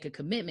and we make a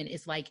commitment.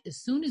 It's like, as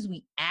soon as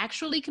we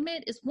actually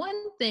commit, it's one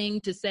thing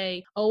to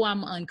say, oh,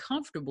 I'm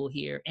uncomfortable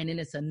here. And then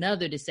it's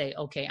another to say,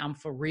 okay, I'm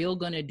for real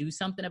going to do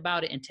something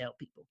about it and tell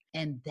people.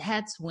 And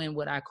that's when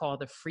what I call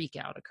the freak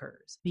out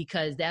occurs,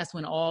 because that's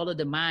when all of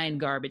the mind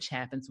garbage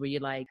happens, where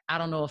you're like, I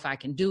don't know if I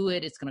can do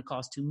it. It's going to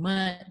cost too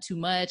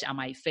much. I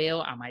might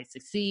fail. I might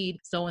succeed.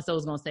 So-and-so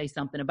is going to say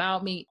something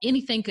about me.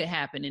 Anything could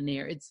happen in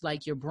there. It's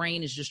like your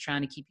brain is just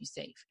trying to keep you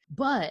safe.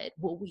 But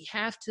what we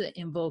have to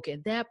invoke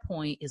at that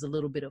point is a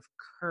little bit of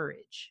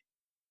courage,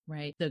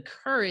 right? The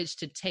courage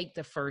to take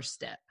the first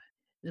step.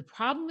 The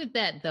problem with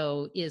that,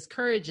 though, is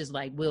courage is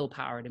like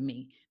willpower to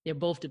me. They're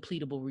both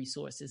depletable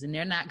resources, and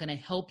they're not going to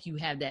help you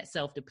have that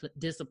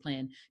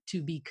self-discipline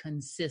to be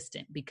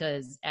consistent,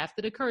 because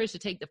after the courage to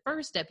take the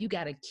first step, you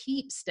got to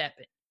keep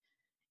stepping.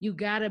 You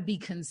got to be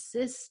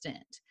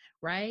consistent,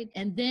 right?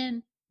 And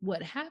then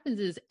what happens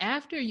is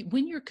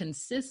when you're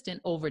consistent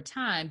over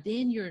time,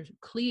 then you're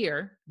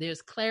clear.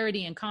 There's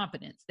clarity and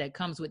confidence that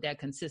comes with that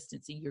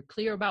consistency. You're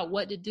clear about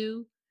what to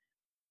do,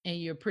 and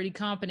you're pretty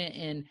confident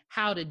in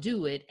how to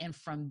do it. And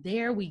from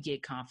there, we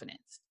get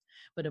confidence.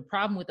 But the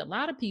problem with a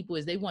lot of people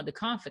is they want the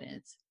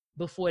confidence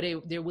before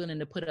they're willing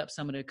to put up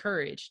some of the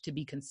courage to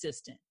be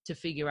consistent, to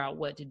figure out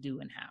what to do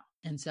and how.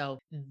 And so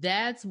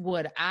that's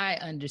what I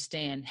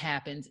understand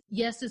happens.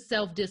 Yes, it's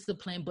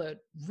self-discipline, but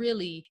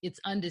really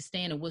it's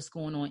understanding what's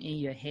going on in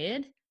your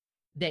head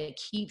that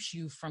keeps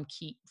you from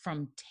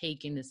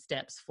taking the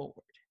steps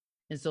forward.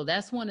 And so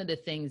that's one of the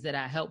things that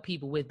I help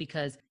people with,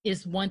 because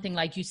it's one thing,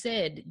 like you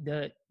said,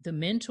 the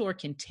mentor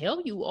can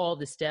tell you all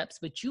the steps,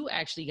 but you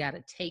actually got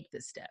to take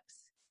the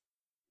steps.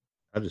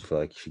 I just feel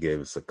like she gave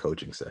us a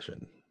coaching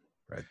session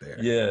right there.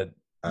 Yeah.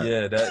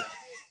 That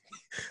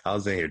I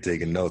was in here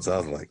taking notes. I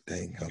was like,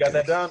 dang. You got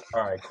that down?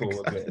 All right,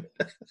 cool. Good.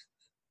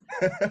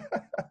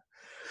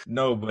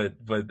 No, but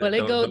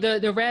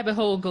the rabbit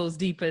hole goes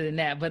deeper than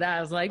that. But I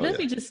was like, let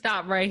me just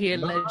stop right here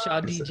and let y'all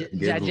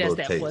digest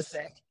that for a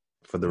sec.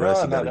 For the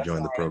rest, you got to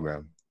join the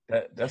program.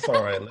 That's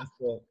all right.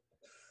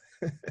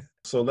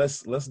 So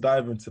let's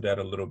dive into that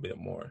a little bit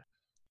more.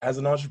 As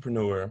an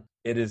entrepreneur,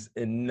 it is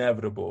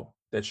inevitable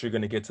that you're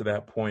going to get to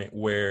that point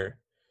where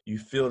you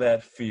feel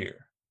that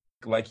fear.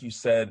 Like you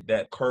said,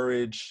 that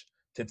courage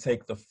to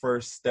take the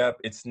first step,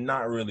 it's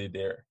not really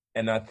there.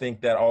 And I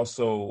think that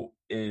also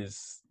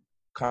is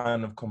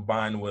kind of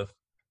combined with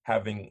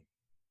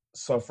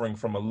suffering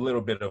from a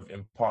little bit of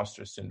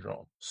imposter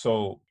syndrome.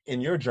 So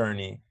in your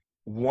journey,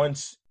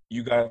 once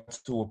you got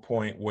to a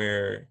point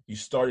where you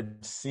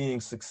started seeing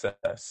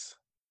success,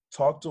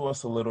 talk to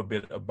us a little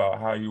bit about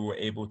how you were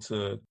able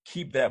to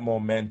keep that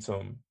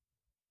momentum,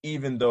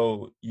 even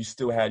though you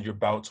still had your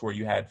bouts where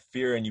you had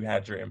fear and you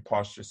had your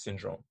imposter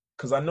syndrome.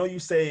 Because I know you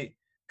say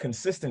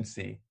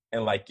consistency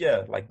and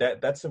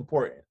that's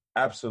important.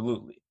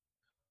 Absolutely.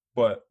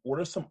 But what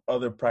are some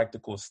other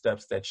practical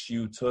steps that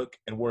you took,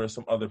 and what are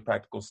some other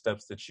practical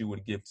steps that you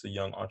would give to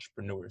young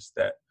entrepreneurs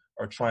that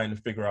are trying to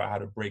figure out how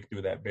to break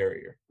through that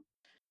barrier?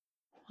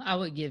 I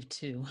would give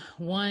two.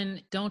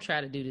 One, don't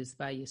try to do this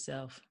by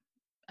yourself.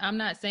 I'm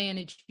not saying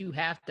that you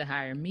have to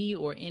hire me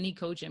or any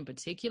coach in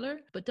particular,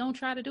 but don't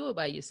try to do it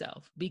by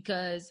yourself,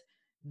 because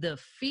the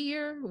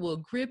fear will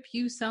grip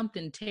you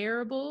something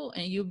terrible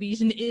and you'll be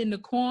in the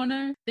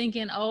corner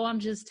thinking, oh, I'm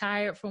just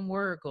tired from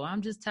work, or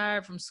I'm just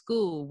tired from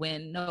school,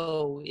 when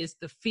no, it's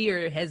the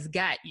fear has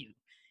got you.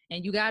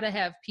 And you got to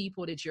have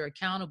people that you're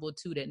accountable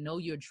to, that know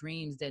your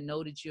dreams, that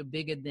know that you're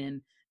bigger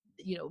than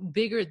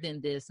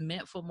this,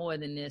 meant for more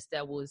than this,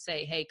 that will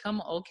say, hey,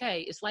 come on,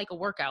 okay. It's like a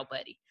workout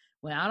buddy.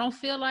 When I don't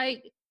feel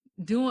like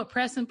doing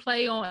press and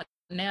play on,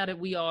 now that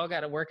we all got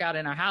to work out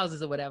in our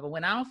houses or whatever,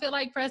 when I don't feel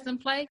like press and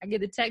play, I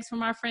get a text from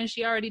my friend,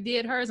 she already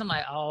did hers. I'm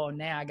like, oh,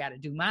 now I got to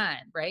do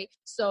mine, right?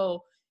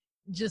 So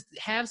just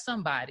have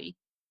somebody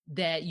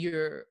that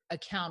you're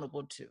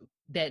accountable to,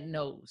 that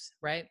knows,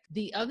 right?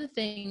 The other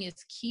thing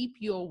is keep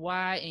your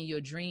why and your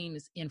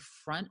dreams in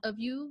front of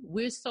you.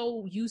 We're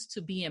so used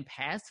to being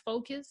past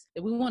focused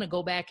that we want to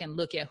go back and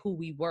look at who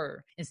we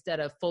were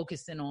instead of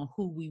focusing on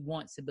who we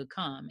want to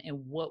become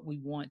and what we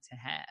want to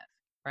have,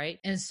 right?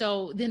 And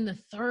so then the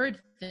third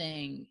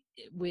thing,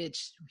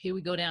 which here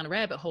we go down the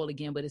rabbit hole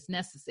again, but it's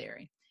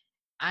necessary.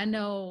 I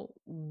know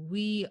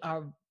we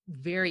are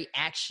very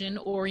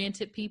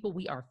action-oriented people.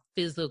 We are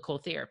physical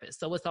therapists.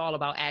 So it's all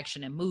about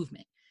action and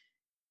movement.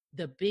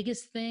 The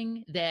biggest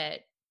thing that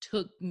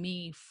took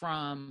me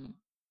from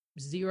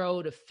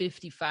 0 to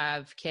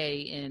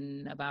 55K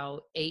in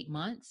about 8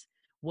 months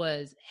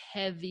was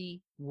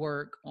heavy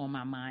work on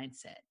my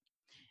mindset.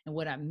 And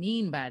what I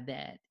mean by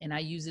that, and I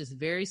use this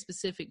very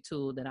specific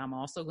tool that I'm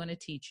also going to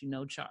teach you,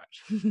 no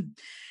charge,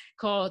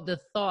 called the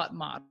thought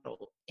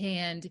model.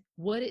 And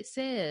what it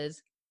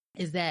says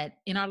is that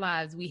in our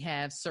lives, we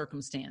have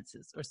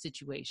circumstances or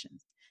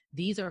situations.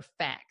 These are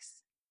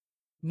facts,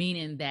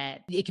 meaning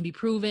that it can be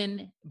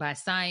proven by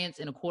science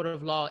in a court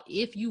of law.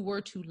 If you were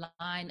to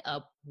line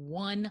up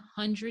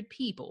 100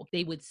 people,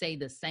 they would say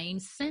the same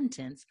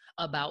sentence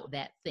about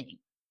that thing,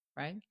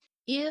 right?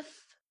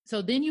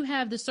 So then you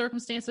have the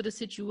circumstance of the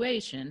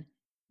situation,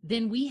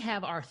 then we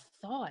have our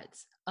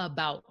thoughts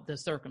about the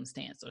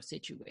circumstance or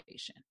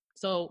situation.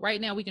 So right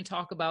now we can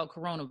talk about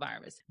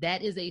coronavirus.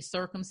 That is a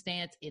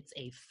circumstance, it's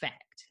a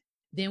fact.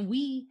 Then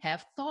we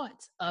have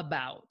thoughts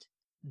about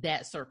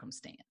that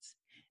circumstance.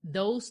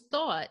 Those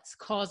thoughts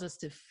cause us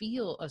to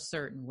feel a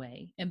certain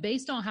way. And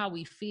based on how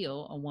we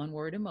feel, a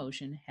one-word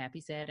emotion,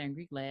 happy, sad,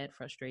 angry, glad,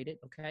 frustrated,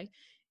 okay?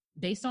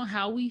 Based on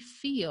how we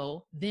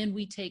feel, then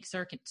we take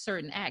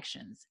certain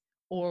actions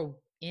or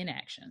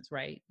inactions,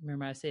 right?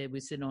 Remember I said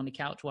we're sitting on the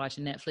couch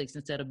watching Netflix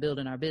instead of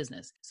building our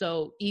business.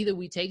 So either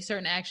we take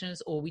certain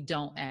actions or we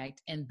don't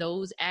act. And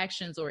those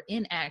actions or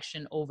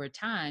inaction over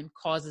time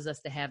causes us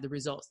to have the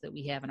results that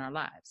we have in our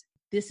lives.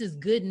 This is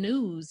good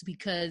news,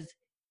 because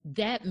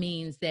that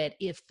means that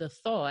if the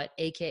thought,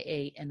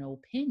 AKA an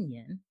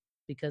opinion,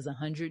 because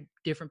 100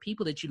 different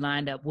people that you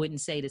lined up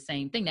wouldn't say the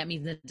same thing, that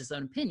means it's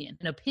an opinion,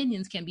 and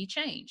opinions can be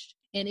changed.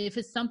 And if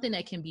it's something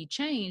that can be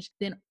changed,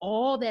 then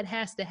all that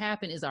has to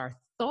happen is our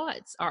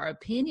thoughts, our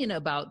opinion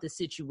about the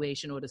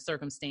situation or the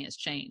circumstance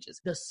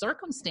changes. The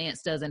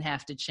circumstance doesn't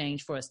have to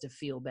change for us to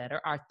feel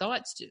better. Our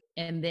thoughts do.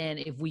 And then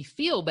if we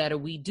feel better,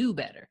 we do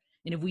better.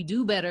 And if we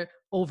do better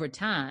over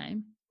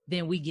time,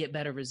 then we get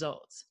better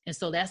results. And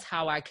so that's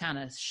how I kind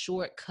of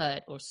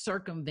shortcut or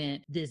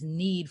circumvent this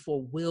need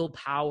for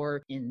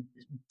willpower and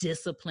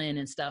discipline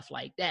and stuff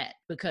like that.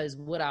 Because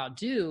what I'll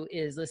do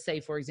is, let's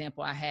say, for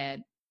example, I had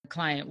a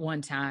client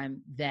one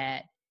time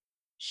that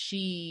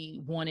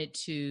she wanted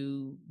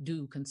to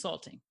do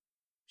consulting.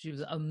 She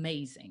was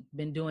amazing.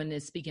 Been doing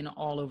this, speaking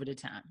all over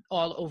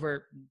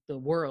the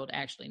world,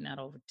 actually, not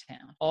over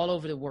town, all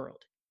over the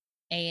world.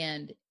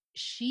 And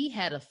she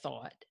had a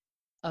thought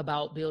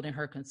about building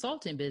her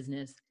consulting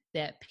business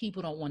that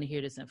people don't want to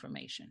hear this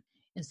information.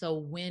 And so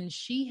when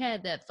she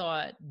had that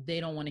thought,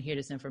 they don't want to hear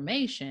this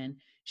information,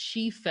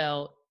 she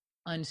felt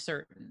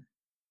uncertain.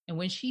 And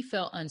when she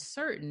felt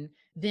uncertain,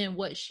 then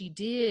what she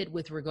did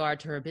with regard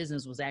to her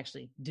business was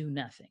actually do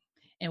nothing.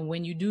 And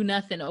when you do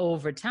nothing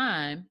over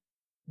time,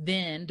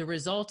 then the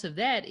result of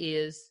that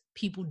is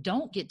people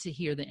don't get to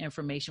hear the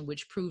information,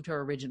 which proved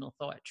her original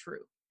thought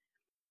true.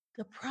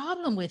 The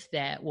problem with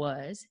that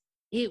was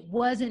it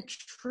wasn't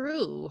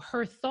true.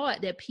 Her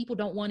thought that people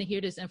don't want to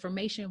hear this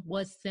information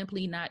was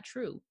simply not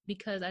true,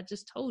 because I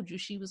just told you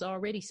she was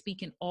already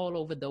speaking all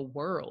over the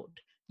world.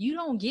 You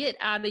don't get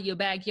out of your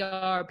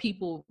backyard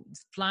people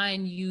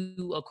flying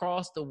you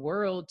across the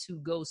world to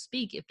go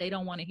speak if they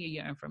don't want to hear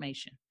your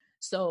information.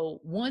 So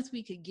once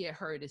we could get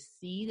her to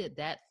see that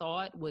that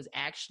thought was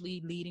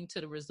actually leading to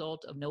the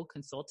result of no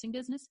consulting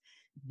business,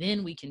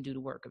 then we can do the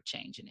work of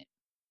changing it.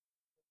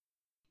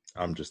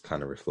 I'm just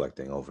kind of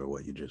reflecting over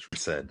what you just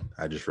said.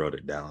 I just wrote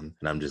it down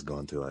and I'm just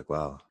going through like,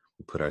 wow,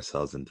 we put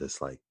ourselves in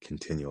this like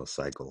continual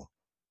cycle.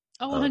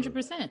 Oh,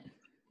 100%.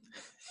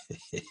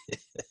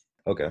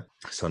 Okay.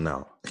 So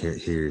now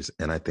here's,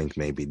 and I think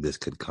maybe this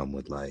could come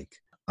with like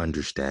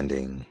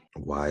understanding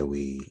why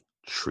we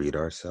treat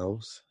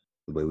ourselves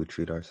the way we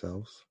treat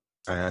ourselves.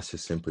 I ask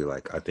this simply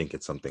like, I think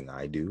it's something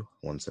I do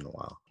once in a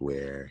while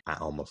where I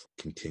almost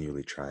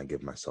continually try and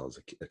give myself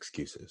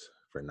excuses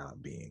for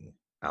not being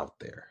out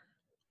there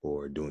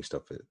or doing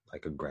stuff at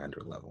like a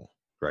grander level,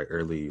 right?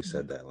 Earlier you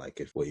said that like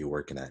if what you're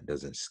working at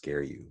doesn't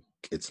scare you,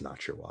 it's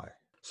not your why.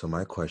 So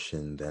my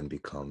question then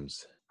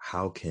becomes,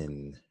 how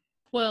can...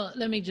 Well,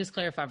 let me just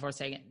clarify for a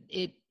second.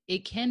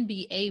 It can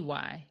be a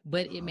why,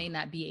 but it may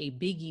not be a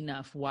big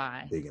enough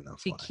why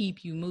to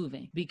keep you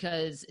moving.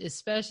 Because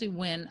especially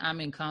when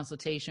I'm in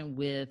consultation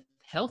with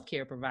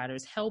healthcare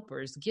providers,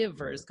 helpers,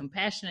 givers,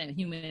 compassionate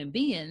human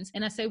beings,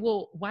 and I say,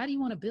 well, why do you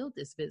want to build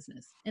this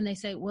business? And they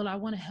say, well, I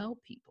want to help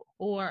people,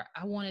 or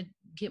I want to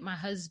get my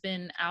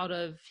husband out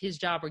of his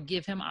job or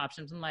give him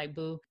options. I'm like,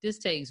 boo, this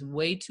takes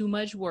way too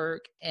much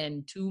work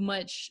and too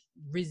much,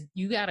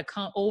 you got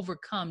to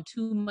overcome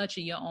too much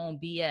of your own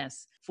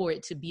BS for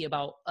it to be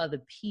about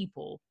other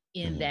people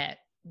in that,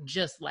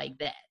 just like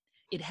that.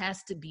 It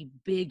has to be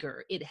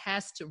bigger. It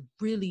has to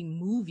really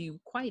move you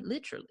quite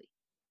literally.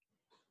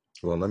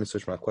 Well, let me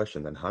switch my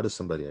question then. How does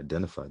somebody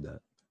identify that?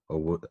 Or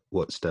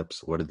what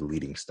are the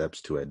leading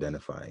steps to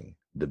identifying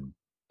the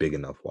big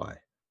enough why?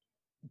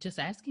 Just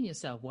asking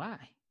yourself why.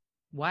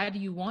 Why do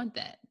you want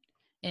that?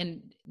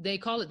 And they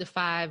call it the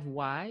 5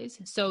 whys.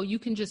 So you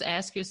can just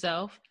ask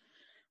yourself,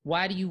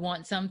 why do you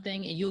want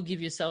something? And you'll give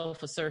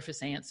yourself a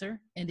surface answer.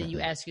 And then you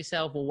ask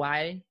yourself, well,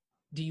 why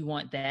do you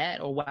want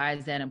that? Or why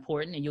is that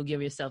important? And you'll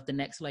give yourself the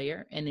next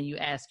layer. And then you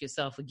ask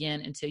yourself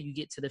again until you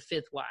get to the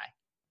 5th why.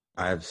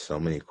 I have so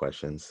many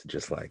questions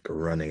just like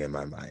running in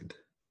my mind,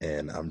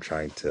 and I'm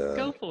trying to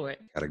go for it,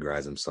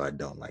 categorize them so I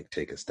don't like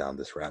take us down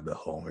this rabbit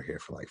hole. We're here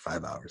for like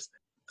 5 hours.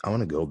 I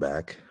want to go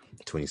back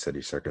to when you said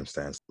your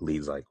circumstance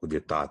leads like with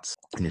your thoughts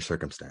and your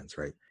circumstance,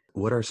 right?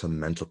 What are some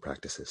mental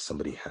practices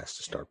somebody has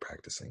to start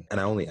practicing? And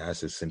I only ask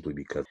this simply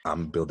because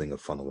I'm building a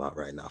funnel out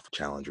right now for a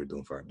challenge we're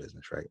doing for our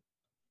business, right?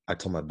 I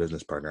told my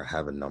business partner I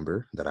have a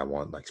number that I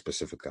want like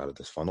specific out of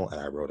this funnel, and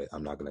I wrote it.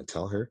 I'm not going to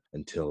tell her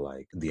until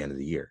like the end of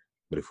the year.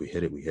 But if we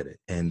hit it, we hit it.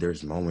 And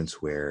there's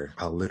moments where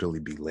I'll literally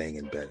be laying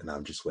in bed and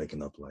I'm just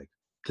waking up like,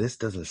 this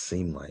doesn't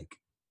seem like,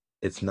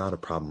 it's not a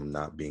problem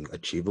not being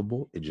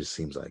achievable. It just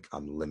seems like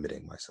I'm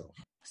limiting myself.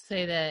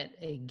 Say that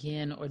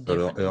again or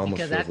differently,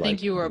 because I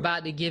think you were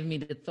about to give me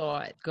the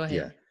thought. Go ahead.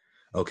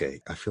 Yeah. Okay.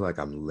 I feel like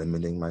I'm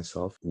limiting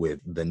myself with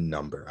the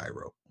number I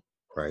wrote,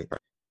 right?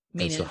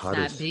 Meaning so it's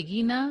not big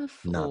enough?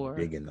 Not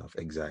big enough,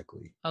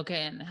 exactly.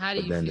 Okay. And how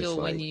do you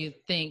feel when you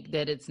think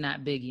that it's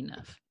not big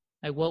enough?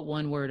 Like what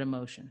one word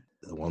emotion?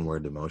 The one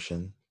word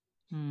emotion?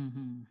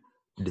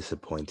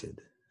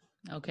 Disappointed.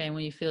 Okay. And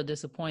when you feel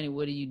disappointed,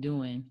 what are you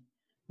doing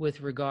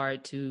with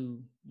regard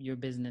to your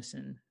business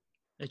and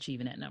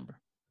achieving that number?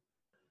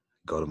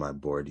 Go to my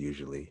board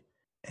usually,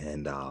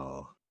 and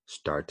I'll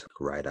start to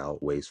write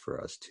out ways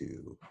for us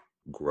to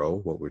grow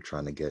what we're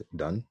trying to get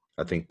done.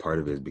 I think part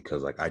of it is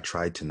because like I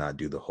tried to not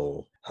do the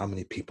whole, how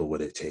many people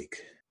would it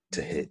take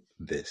to hit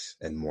this?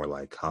 And more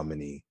like, how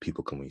many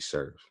people can we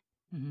serve?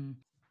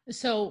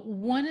 So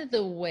one of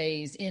the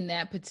ways in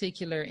that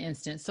particular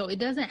instance, so it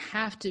doesn't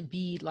have to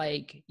be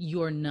like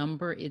your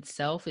number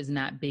itself is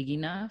not big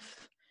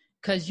enough,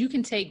 because you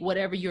can take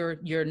whatever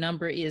your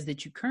number is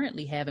that you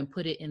currently have and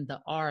put it in the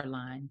R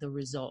line, the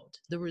result.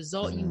 The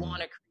result you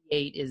want to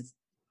create is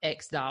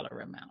X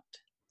dollar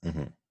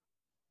amount,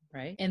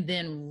 right? And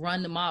then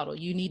run the model.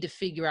 You need to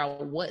figure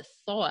out what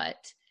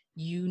thought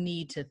you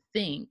need to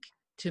think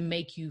to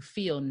make you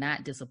feel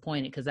not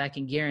disappointed, because I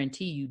can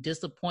guarantee you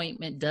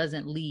disappointment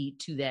doesn't lead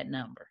to that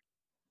number,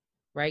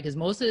 right? Because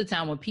most of the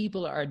time when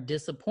people are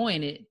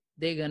disappointed,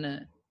 they're going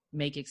to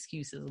make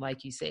excuses,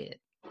 like you said.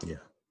 Yeah.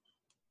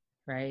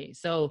 Right.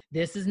 So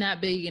this is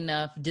not big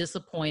enough,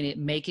 disappointed,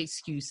 make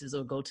excuses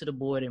or go to the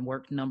board and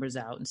work numbers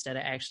out instead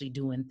of actually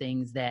doing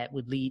things that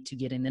would lead to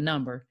getting the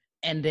number.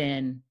 And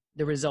then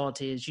the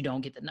result is you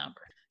don't get the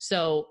number.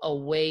 So a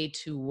way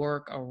to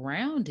work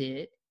around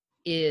it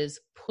is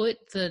put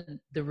the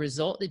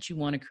result that you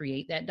want to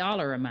create, that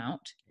dollar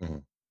amount,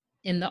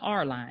 in the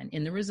R line,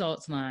 in the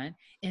results line.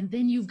 And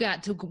then you've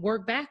got to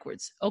work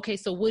backwards. Okay,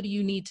 so what do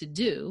you need to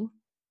do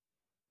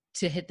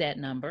to hit that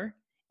number?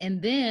 And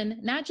then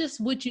not just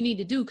what you need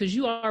to do, because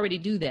you already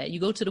do that. You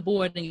go to the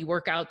board and you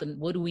work out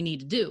what do we need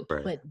to do?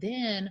 Right. But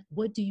then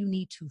what do you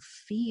need to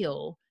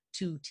feel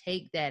to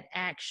take that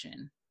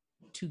action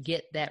to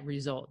get that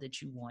result that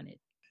you wanted?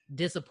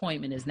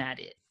 Disappointment is not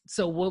it.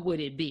 So what would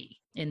it be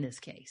in this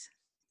case?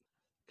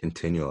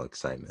 Continual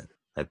excitement.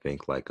 I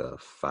think like a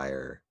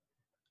fire.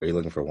 Are you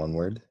looking for one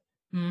word?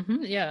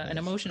 Mm-hmm. Yeah, Yes. An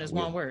emotion is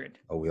one word.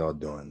 Are we all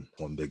doing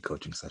one big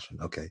coaching session?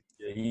 Okay.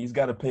 Yeah, he's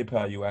got to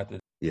PayPal you after.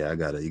 Yeah,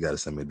 you gotta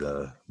send me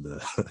the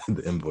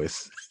the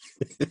invoice.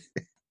 I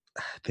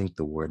think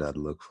the word I'd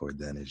look for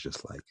then is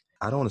just like,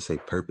 I don't want to say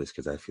purpose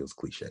because that feels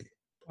cliche.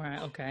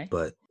 Right. Okay.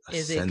 But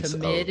is it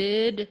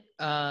committed,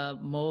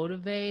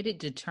 motivated,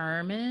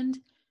 determined,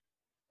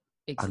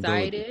 excited?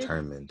 I'd go with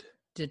determined.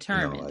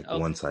 Determined. Like okay.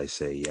 Once I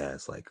say, yeah,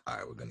 it's like, all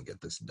right, we're gonna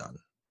get this done.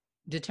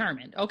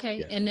 Determined.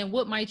 Okay. Yeah. And then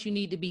what might you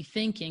need to be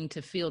thinking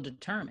to feel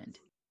determined?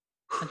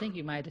 I think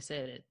you might have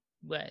said it,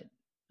 but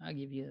I'll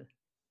give you.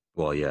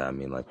 Well, yeah, I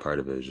mean, like part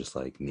of it is just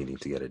like needing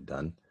to get it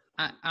done.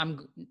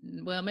 I'm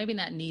well, maybe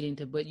not needing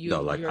to, but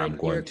I'm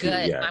going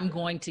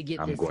to get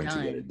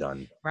it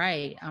done.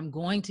 Right. I'm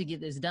going to get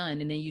this done.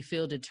 And then you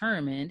feel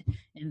determined,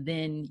 and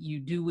then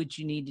you do what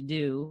you need to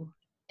do.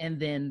 And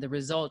then the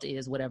result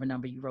is whatever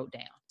number you wrote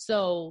down.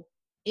 So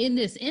in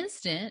this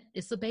instant,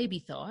 it's a baby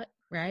thought,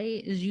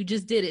 right? As you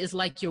just did it. It's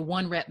like your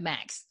 1 rep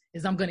max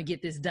is I'm going to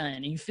get this done.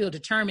 And you feel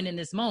determined in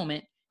this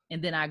moment.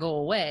 And then I go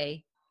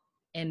away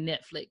and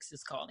Netflix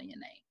is calling your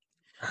name.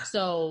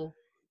 So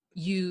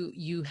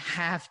you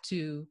have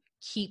to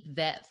keep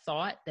that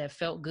thought that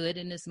felt good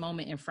in this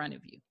moment in front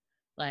of you.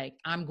 Like,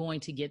 I'm going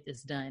to get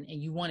this done.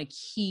 And you want to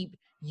keep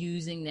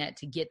using that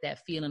to get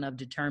that feeling of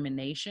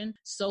determination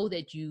so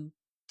that you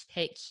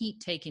keep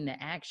taking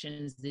the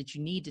actions that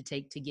you need to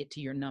take to get to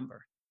your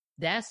number.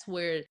 That's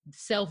where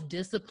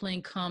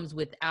self-discipline comes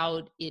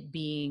without it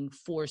being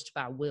forced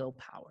by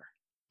willpower,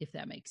 if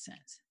that makes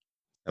sense.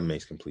 That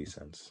makes complete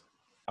sense.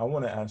 I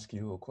want to ask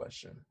you a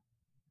question.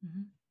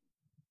 Mm-hmm.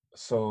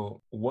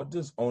 So what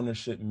does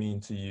ownership mean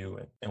to you,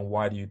 and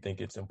why do you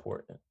think it's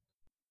important?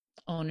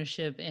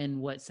 Ownership in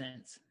what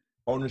sense?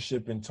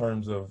 Ownership in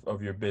terms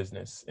of your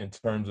business, in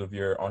terms of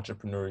your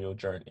entrepreneurial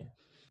journey.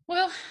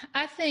 Well,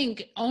 I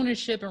think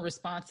ownership and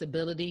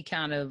responsibility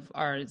kind of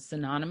are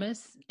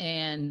synonymous.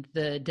 And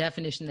the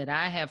definition that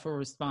I have for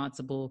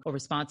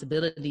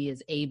responsibility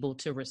is able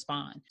to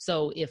respond.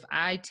 So if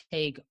I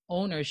take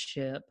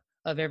ownership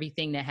of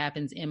everything that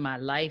happens in my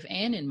life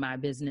and in my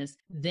business,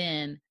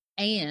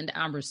 and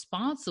I'm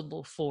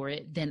responsible for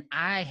it, then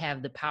I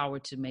have the power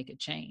to make a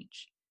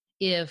change.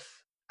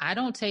 If I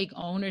don't take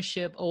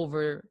ownership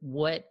over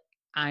what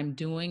I'm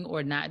doing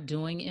or not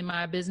doing in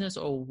my business,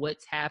 or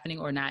what's happening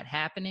or not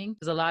happening,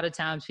 because a lot of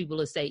times people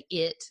will say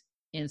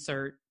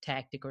insert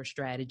tactic or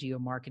strategy or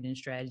marketing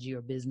strategy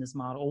or business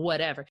model or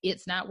whatever.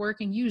 It's not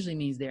working usually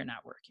means they're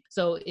not working.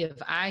 So if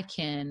I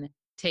can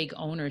take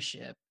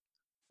ownership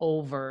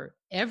over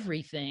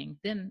everything,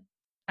 then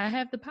I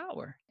have the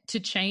power to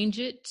change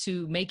it,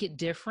 to make it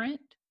different.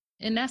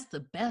 And that's the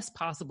best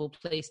possible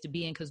place to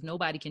be in, because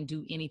nobody can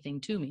do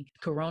anything to me.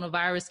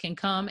 Coronavirus can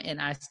come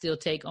and I still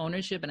take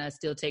ownership and I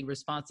still take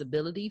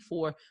responsibility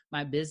for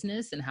my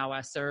business and how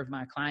I serve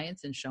my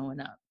clients and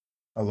showing up.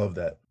 I love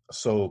that.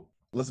 So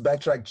let's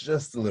backtrack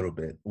just a little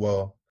bit.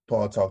 Well,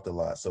 Paul talked a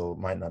lot, so it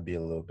might not be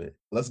a little bit.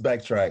 Let's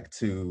backtrack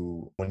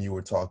to when you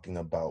were talking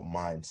about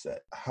mindset.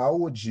 How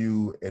would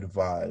you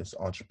advise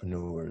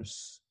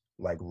entrepreneurs,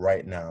 like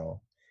right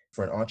now,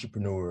 for an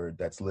entrepreneur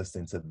that's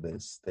listening to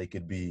this? They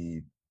could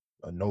be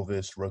a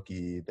novice,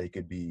 rookie, they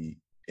could be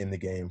in the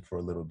game for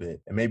a little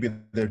bit, and maybe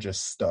they're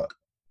just stuck.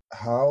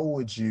 How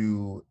would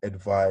you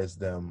advise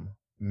them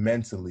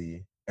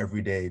mentally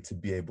every day to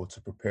be able to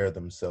prepare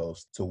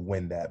themselves to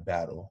win that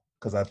battle?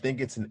 Because I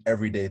think it's an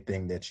everyday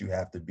thing that you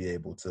have to be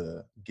able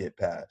to get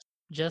past.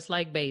 Just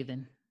like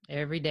bathing.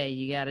 Every day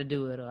you got to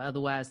do it, or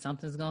otherwise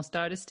something's going to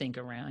start to stink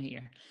around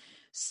here.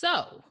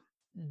 So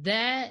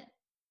that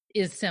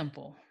is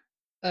simple.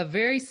 A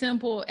very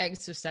simple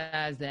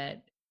exercise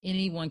that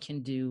anyone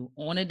can do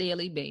on a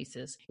daily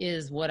basis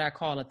is what I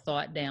call a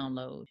thought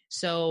download.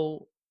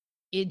 So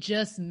it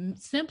just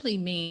simply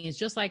means,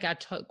 just like I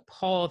took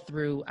Paul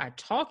through, I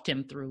talked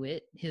him through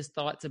it, his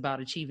thoughts about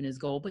achieving his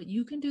goal, but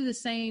you can do the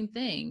same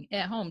thing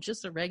at home,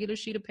 just a regular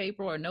sheet of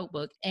paper or a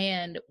notebook,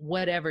 and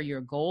whatever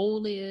your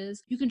goal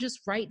is, you can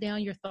just write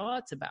down your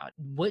thoughts about it.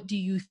 What do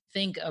you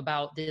think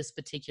about this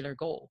particular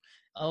goal?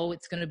 oh,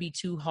 it's going to be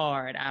too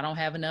hard. I don't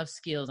have enough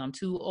skills. I'm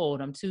too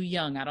old. I'm too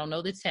young. I don't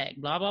know the tech,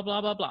 blah, blah,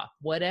 blah, blah, blah.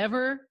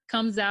 Whatever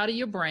comes out of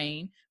your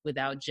brain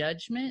without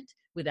judgment,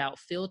 without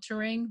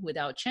filtering,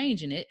 without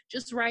changing it,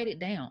 just write it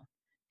down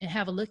and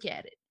have a look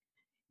at it.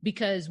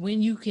 Because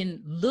when you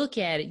can look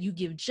at it, you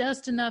give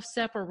just enough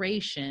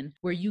separation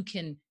where you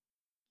can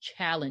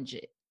challenge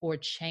it or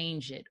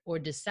change it or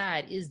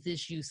decide, is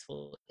this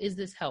useful? Is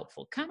this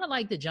helpful? Kind of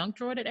like the junk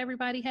drawer that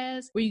everybody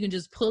has, where you can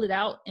just pull it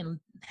out and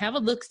have a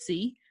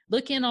look-see,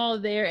 look in all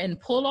there and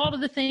pull all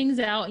of the things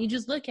out. And you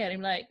just look at it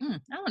and like,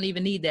 I don't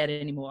even need that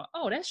anymore.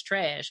 Oh, that's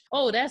trash.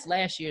 Oh, that's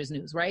last year's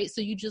news, right?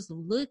 So you just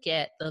look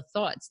at the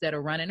thoughts that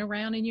are running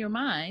around in your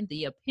mind,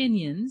 the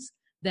opinions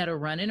that are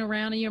running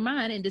around in your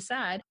mind, and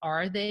decide,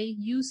 are they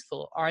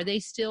useful? Are they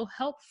still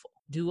helpful?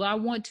 Do I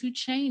want to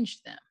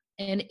change them?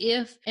 And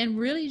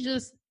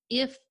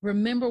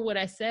remember what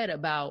I said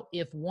about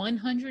if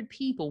 100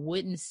 people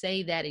wouldn't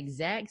say that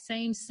exact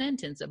same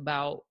sentence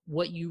about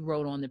what you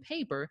wrote on the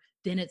paper,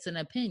 then it's an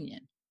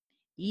opinion.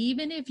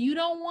 Even if you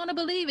don't want to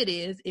believe it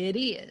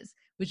is,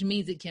 which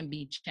means it can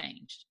be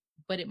changed,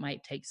 but it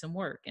might take some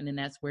work. And then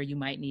that's where you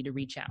might need to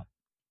reach out.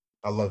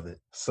 I love it.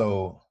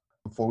 So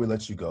before we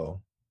let you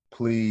go,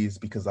 please,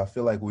 because I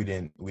feel like we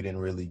didn't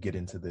really get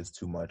into this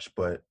too much,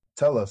 but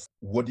tell us,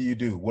 what do you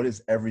do? What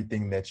is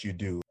everything that you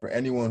do? For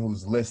anyone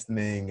who's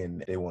listening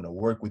and they want to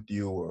work with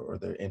you or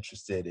they're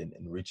interested in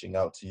reaching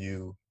out to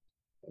you,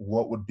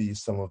 what would be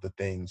some of the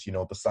things,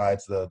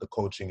 besides the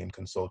coaching and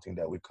consulting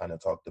that we've kind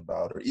of talked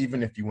about, or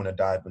even if you want to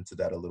dive into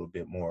that a little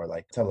bit more,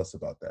 like tell us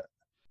about that.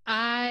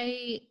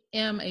 I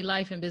am a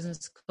life and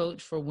business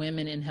coach for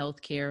women in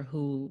healthcare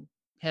who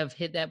have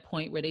hit that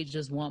point where they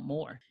just want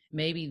more.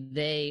 Maybe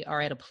they are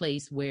at a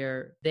place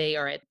where they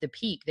are at the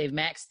peak. They've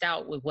maxed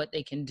out with what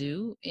they can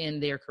do in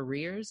their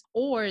careers,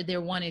 or they're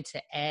wanting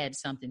to add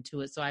something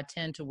to it. So I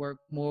tend to work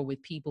more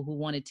with people who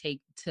want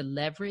to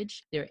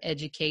leverage their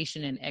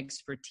education and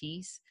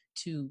expertise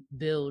to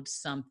build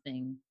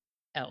something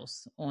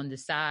else on the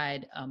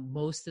side.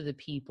 Most of the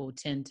people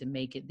tend to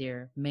make it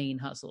their main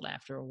hustle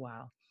after a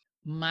while.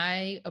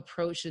 My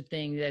approach to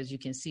things, as you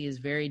can see, is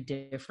very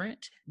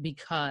different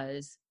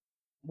because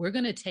we're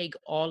going to take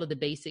all of the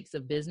basics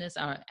of business.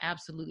 I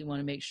absolutely want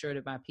to make sure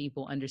that my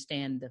people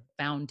understand the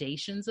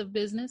foundations of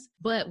business.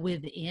 But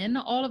within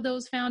all of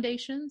those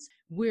foundations,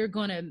 we're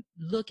going to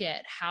look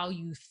at how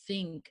you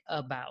think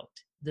about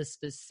the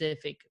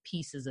specific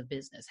pieces of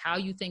business, how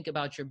you think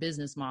about your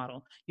business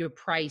model, your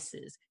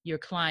prices, your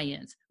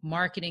clients,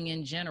 marketing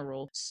in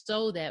general,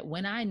 so that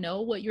when I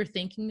know what you're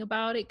thinking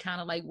about it, kind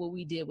of like what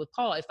we did with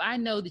Paul, if I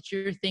know that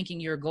you're thinking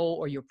your goal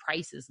or your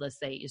prices, let's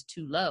say, is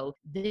too low,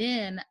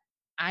 then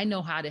I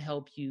know how to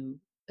help you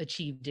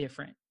achieve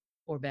different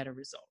or better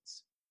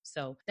results.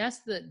 So that's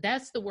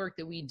the work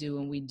that we do,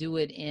 and we do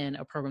it in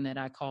a program that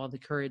I call the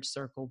Courage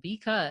Circle,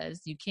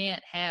 because you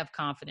can't have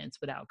confidence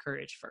without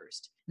courage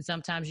first. And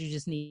sometimes you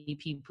just need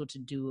people to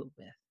do it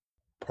with.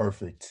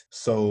 Perfect.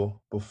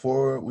 So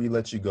before we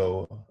let you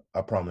go,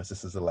 I promise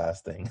this is the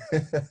last thing.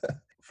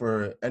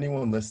 For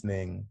anyone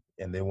listening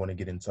and they want to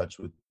get in touch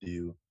with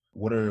you,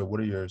 what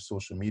are your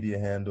social media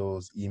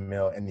handles,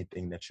 email,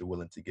 anything that you're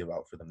willing to give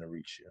out for them to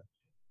reach you?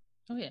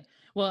 Oh, yeah.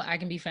 Well, I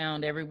can be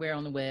found everywhere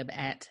on the web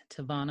at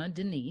Tavana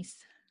Denise,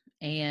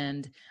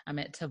 and I'm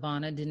at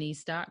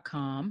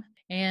TavanaDenise.com.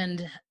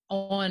 And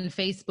on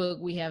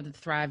Facebook, we have the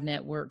Thrive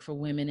Network for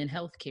Women in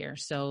Healthcare.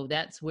 So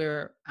that's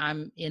where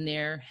I'm in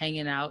there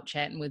hanging out,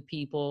 chatting with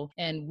people.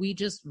 And we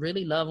just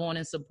really love on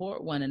and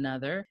support one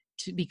another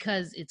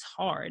because it's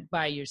hard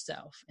by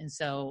yourself. And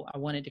so I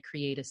wanted to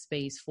create a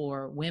space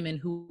for women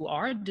who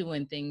are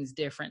doing things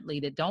differently,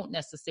 that don't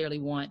necessarily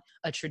want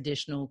a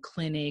traditional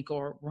clinic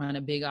or run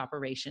a big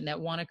operation, that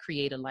want to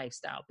create a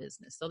lifestyle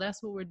business. So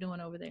that's what we're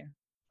doing over there.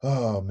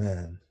 Oh,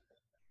 man.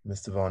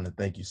 Ms. Tavana,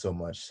 thank you so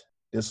much.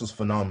 This was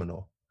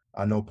phenomenal.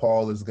 I know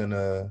Paul is going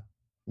to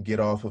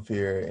get off of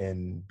here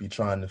and be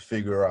trying to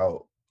figure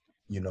out,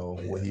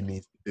 what he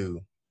needs to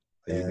do.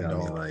 You got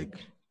me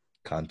like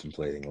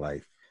contemplating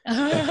life.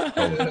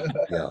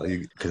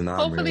 Because now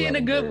hopefully in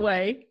a good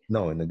way.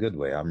 No, in a good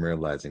way. I'm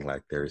realizing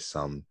like there's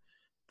some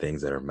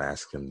things that are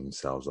masking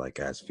themselves like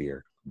as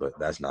fear, but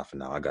that's not for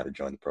now. I got to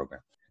join the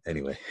program.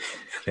 Anyway,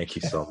 thank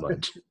you so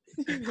much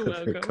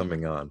for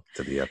coming on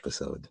to the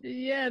episode.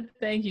 Yeah,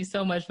 thank you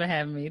so much for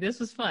having me. This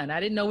was fun. I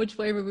didn't know which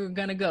way we were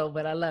going to go,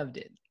 but I loved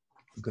it.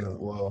 Good.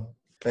 Well,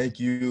 thank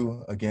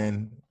you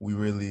again. We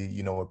really,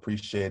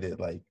 appreciate it.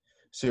 Like,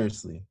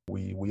 seriously,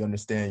 we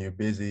understand you're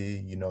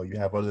busy. You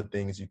have other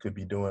things you could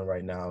be doing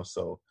right now.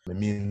 So it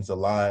means a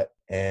lot.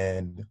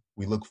 And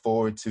we look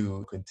forward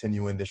to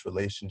continuing this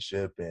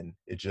relationship. And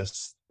it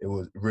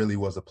really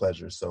was a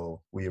pleasure.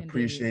 So we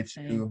appreciate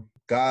you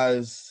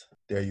guys.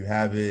 There you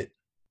have it.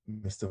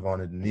 Ms.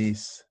 Tavana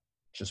Denise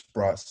just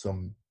brought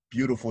some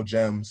beautiful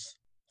gems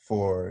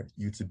for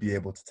you to be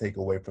able to take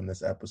away from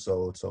this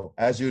episode. So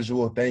as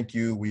usual, thank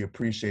you. We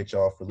appreciate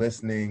y'all for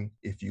listening.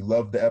 If you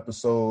love the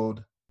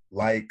episode,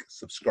 like,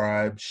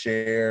 subscribe,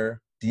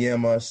 share,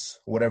 DM us,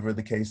 whatever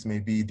the case may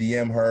be.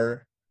 DM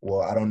her.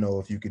 Well, I don't know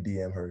if you could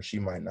DM her. She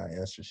might not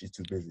answer. She's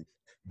too busy.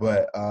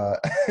 But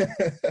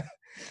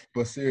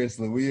but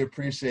seriously, we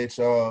appreciate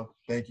y'all.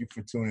 Thank you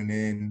for tuning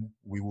in.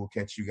 We will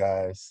catch you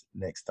guys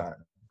next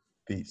time.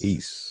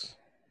 Peace.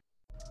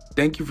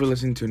 Thank you for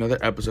listening to another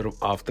episode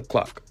of Off the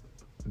Clock.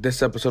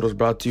 This episode was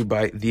brought to you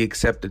by The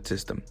Accepted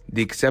System.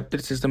 The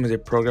Accepted System is a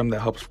program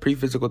that helps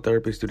pre-physical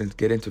therapy students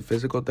get into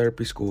physical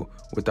therapy school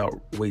without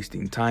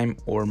wasting time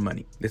or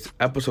money. This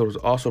episode was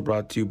also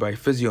brought to you by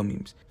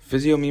PhysioMemes.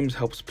 PhysioMemes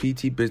helps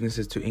PT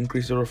businesses to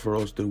increase their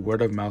referrals through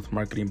word-of-mouth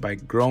marketing by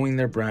growing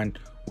their brand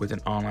with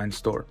an online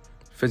store.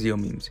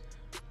 PhysioMemes.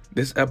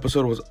 This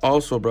episode was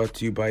also brought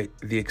to you by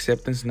the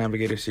Acceptance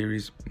Navigator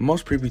series.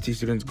 Most pre-PT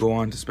students go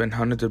on to spend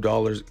hundreds of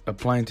dollars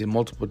applying to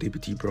multiple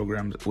DPT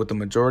programs, with the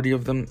majority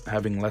of them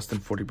having less than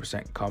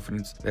 40%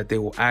 confidence that they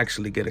will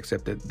actually get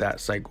accepted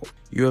that cycle.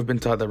 You have been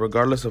taught that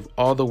regardless of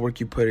all the work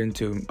you put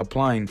into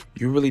applying,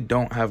 you really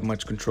don't have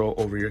much control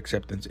over your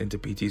acceptance into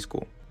PT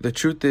school. The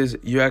truth is,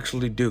 you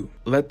actually do.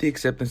 Let the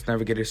Acceptance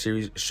Navigator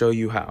series show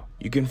you how.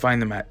 You can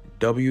find them at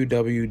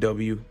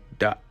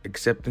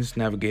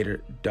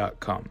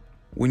www.acceptancenavigator.com.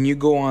 When you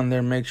go on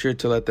there, make sure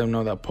to let them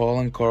know that Paul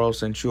and Carl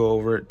sent you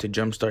over to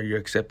jumpstart your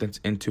acceptance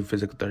into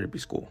physical therapy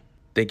school.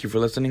 Thank you for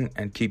listening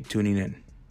and keep tuning in.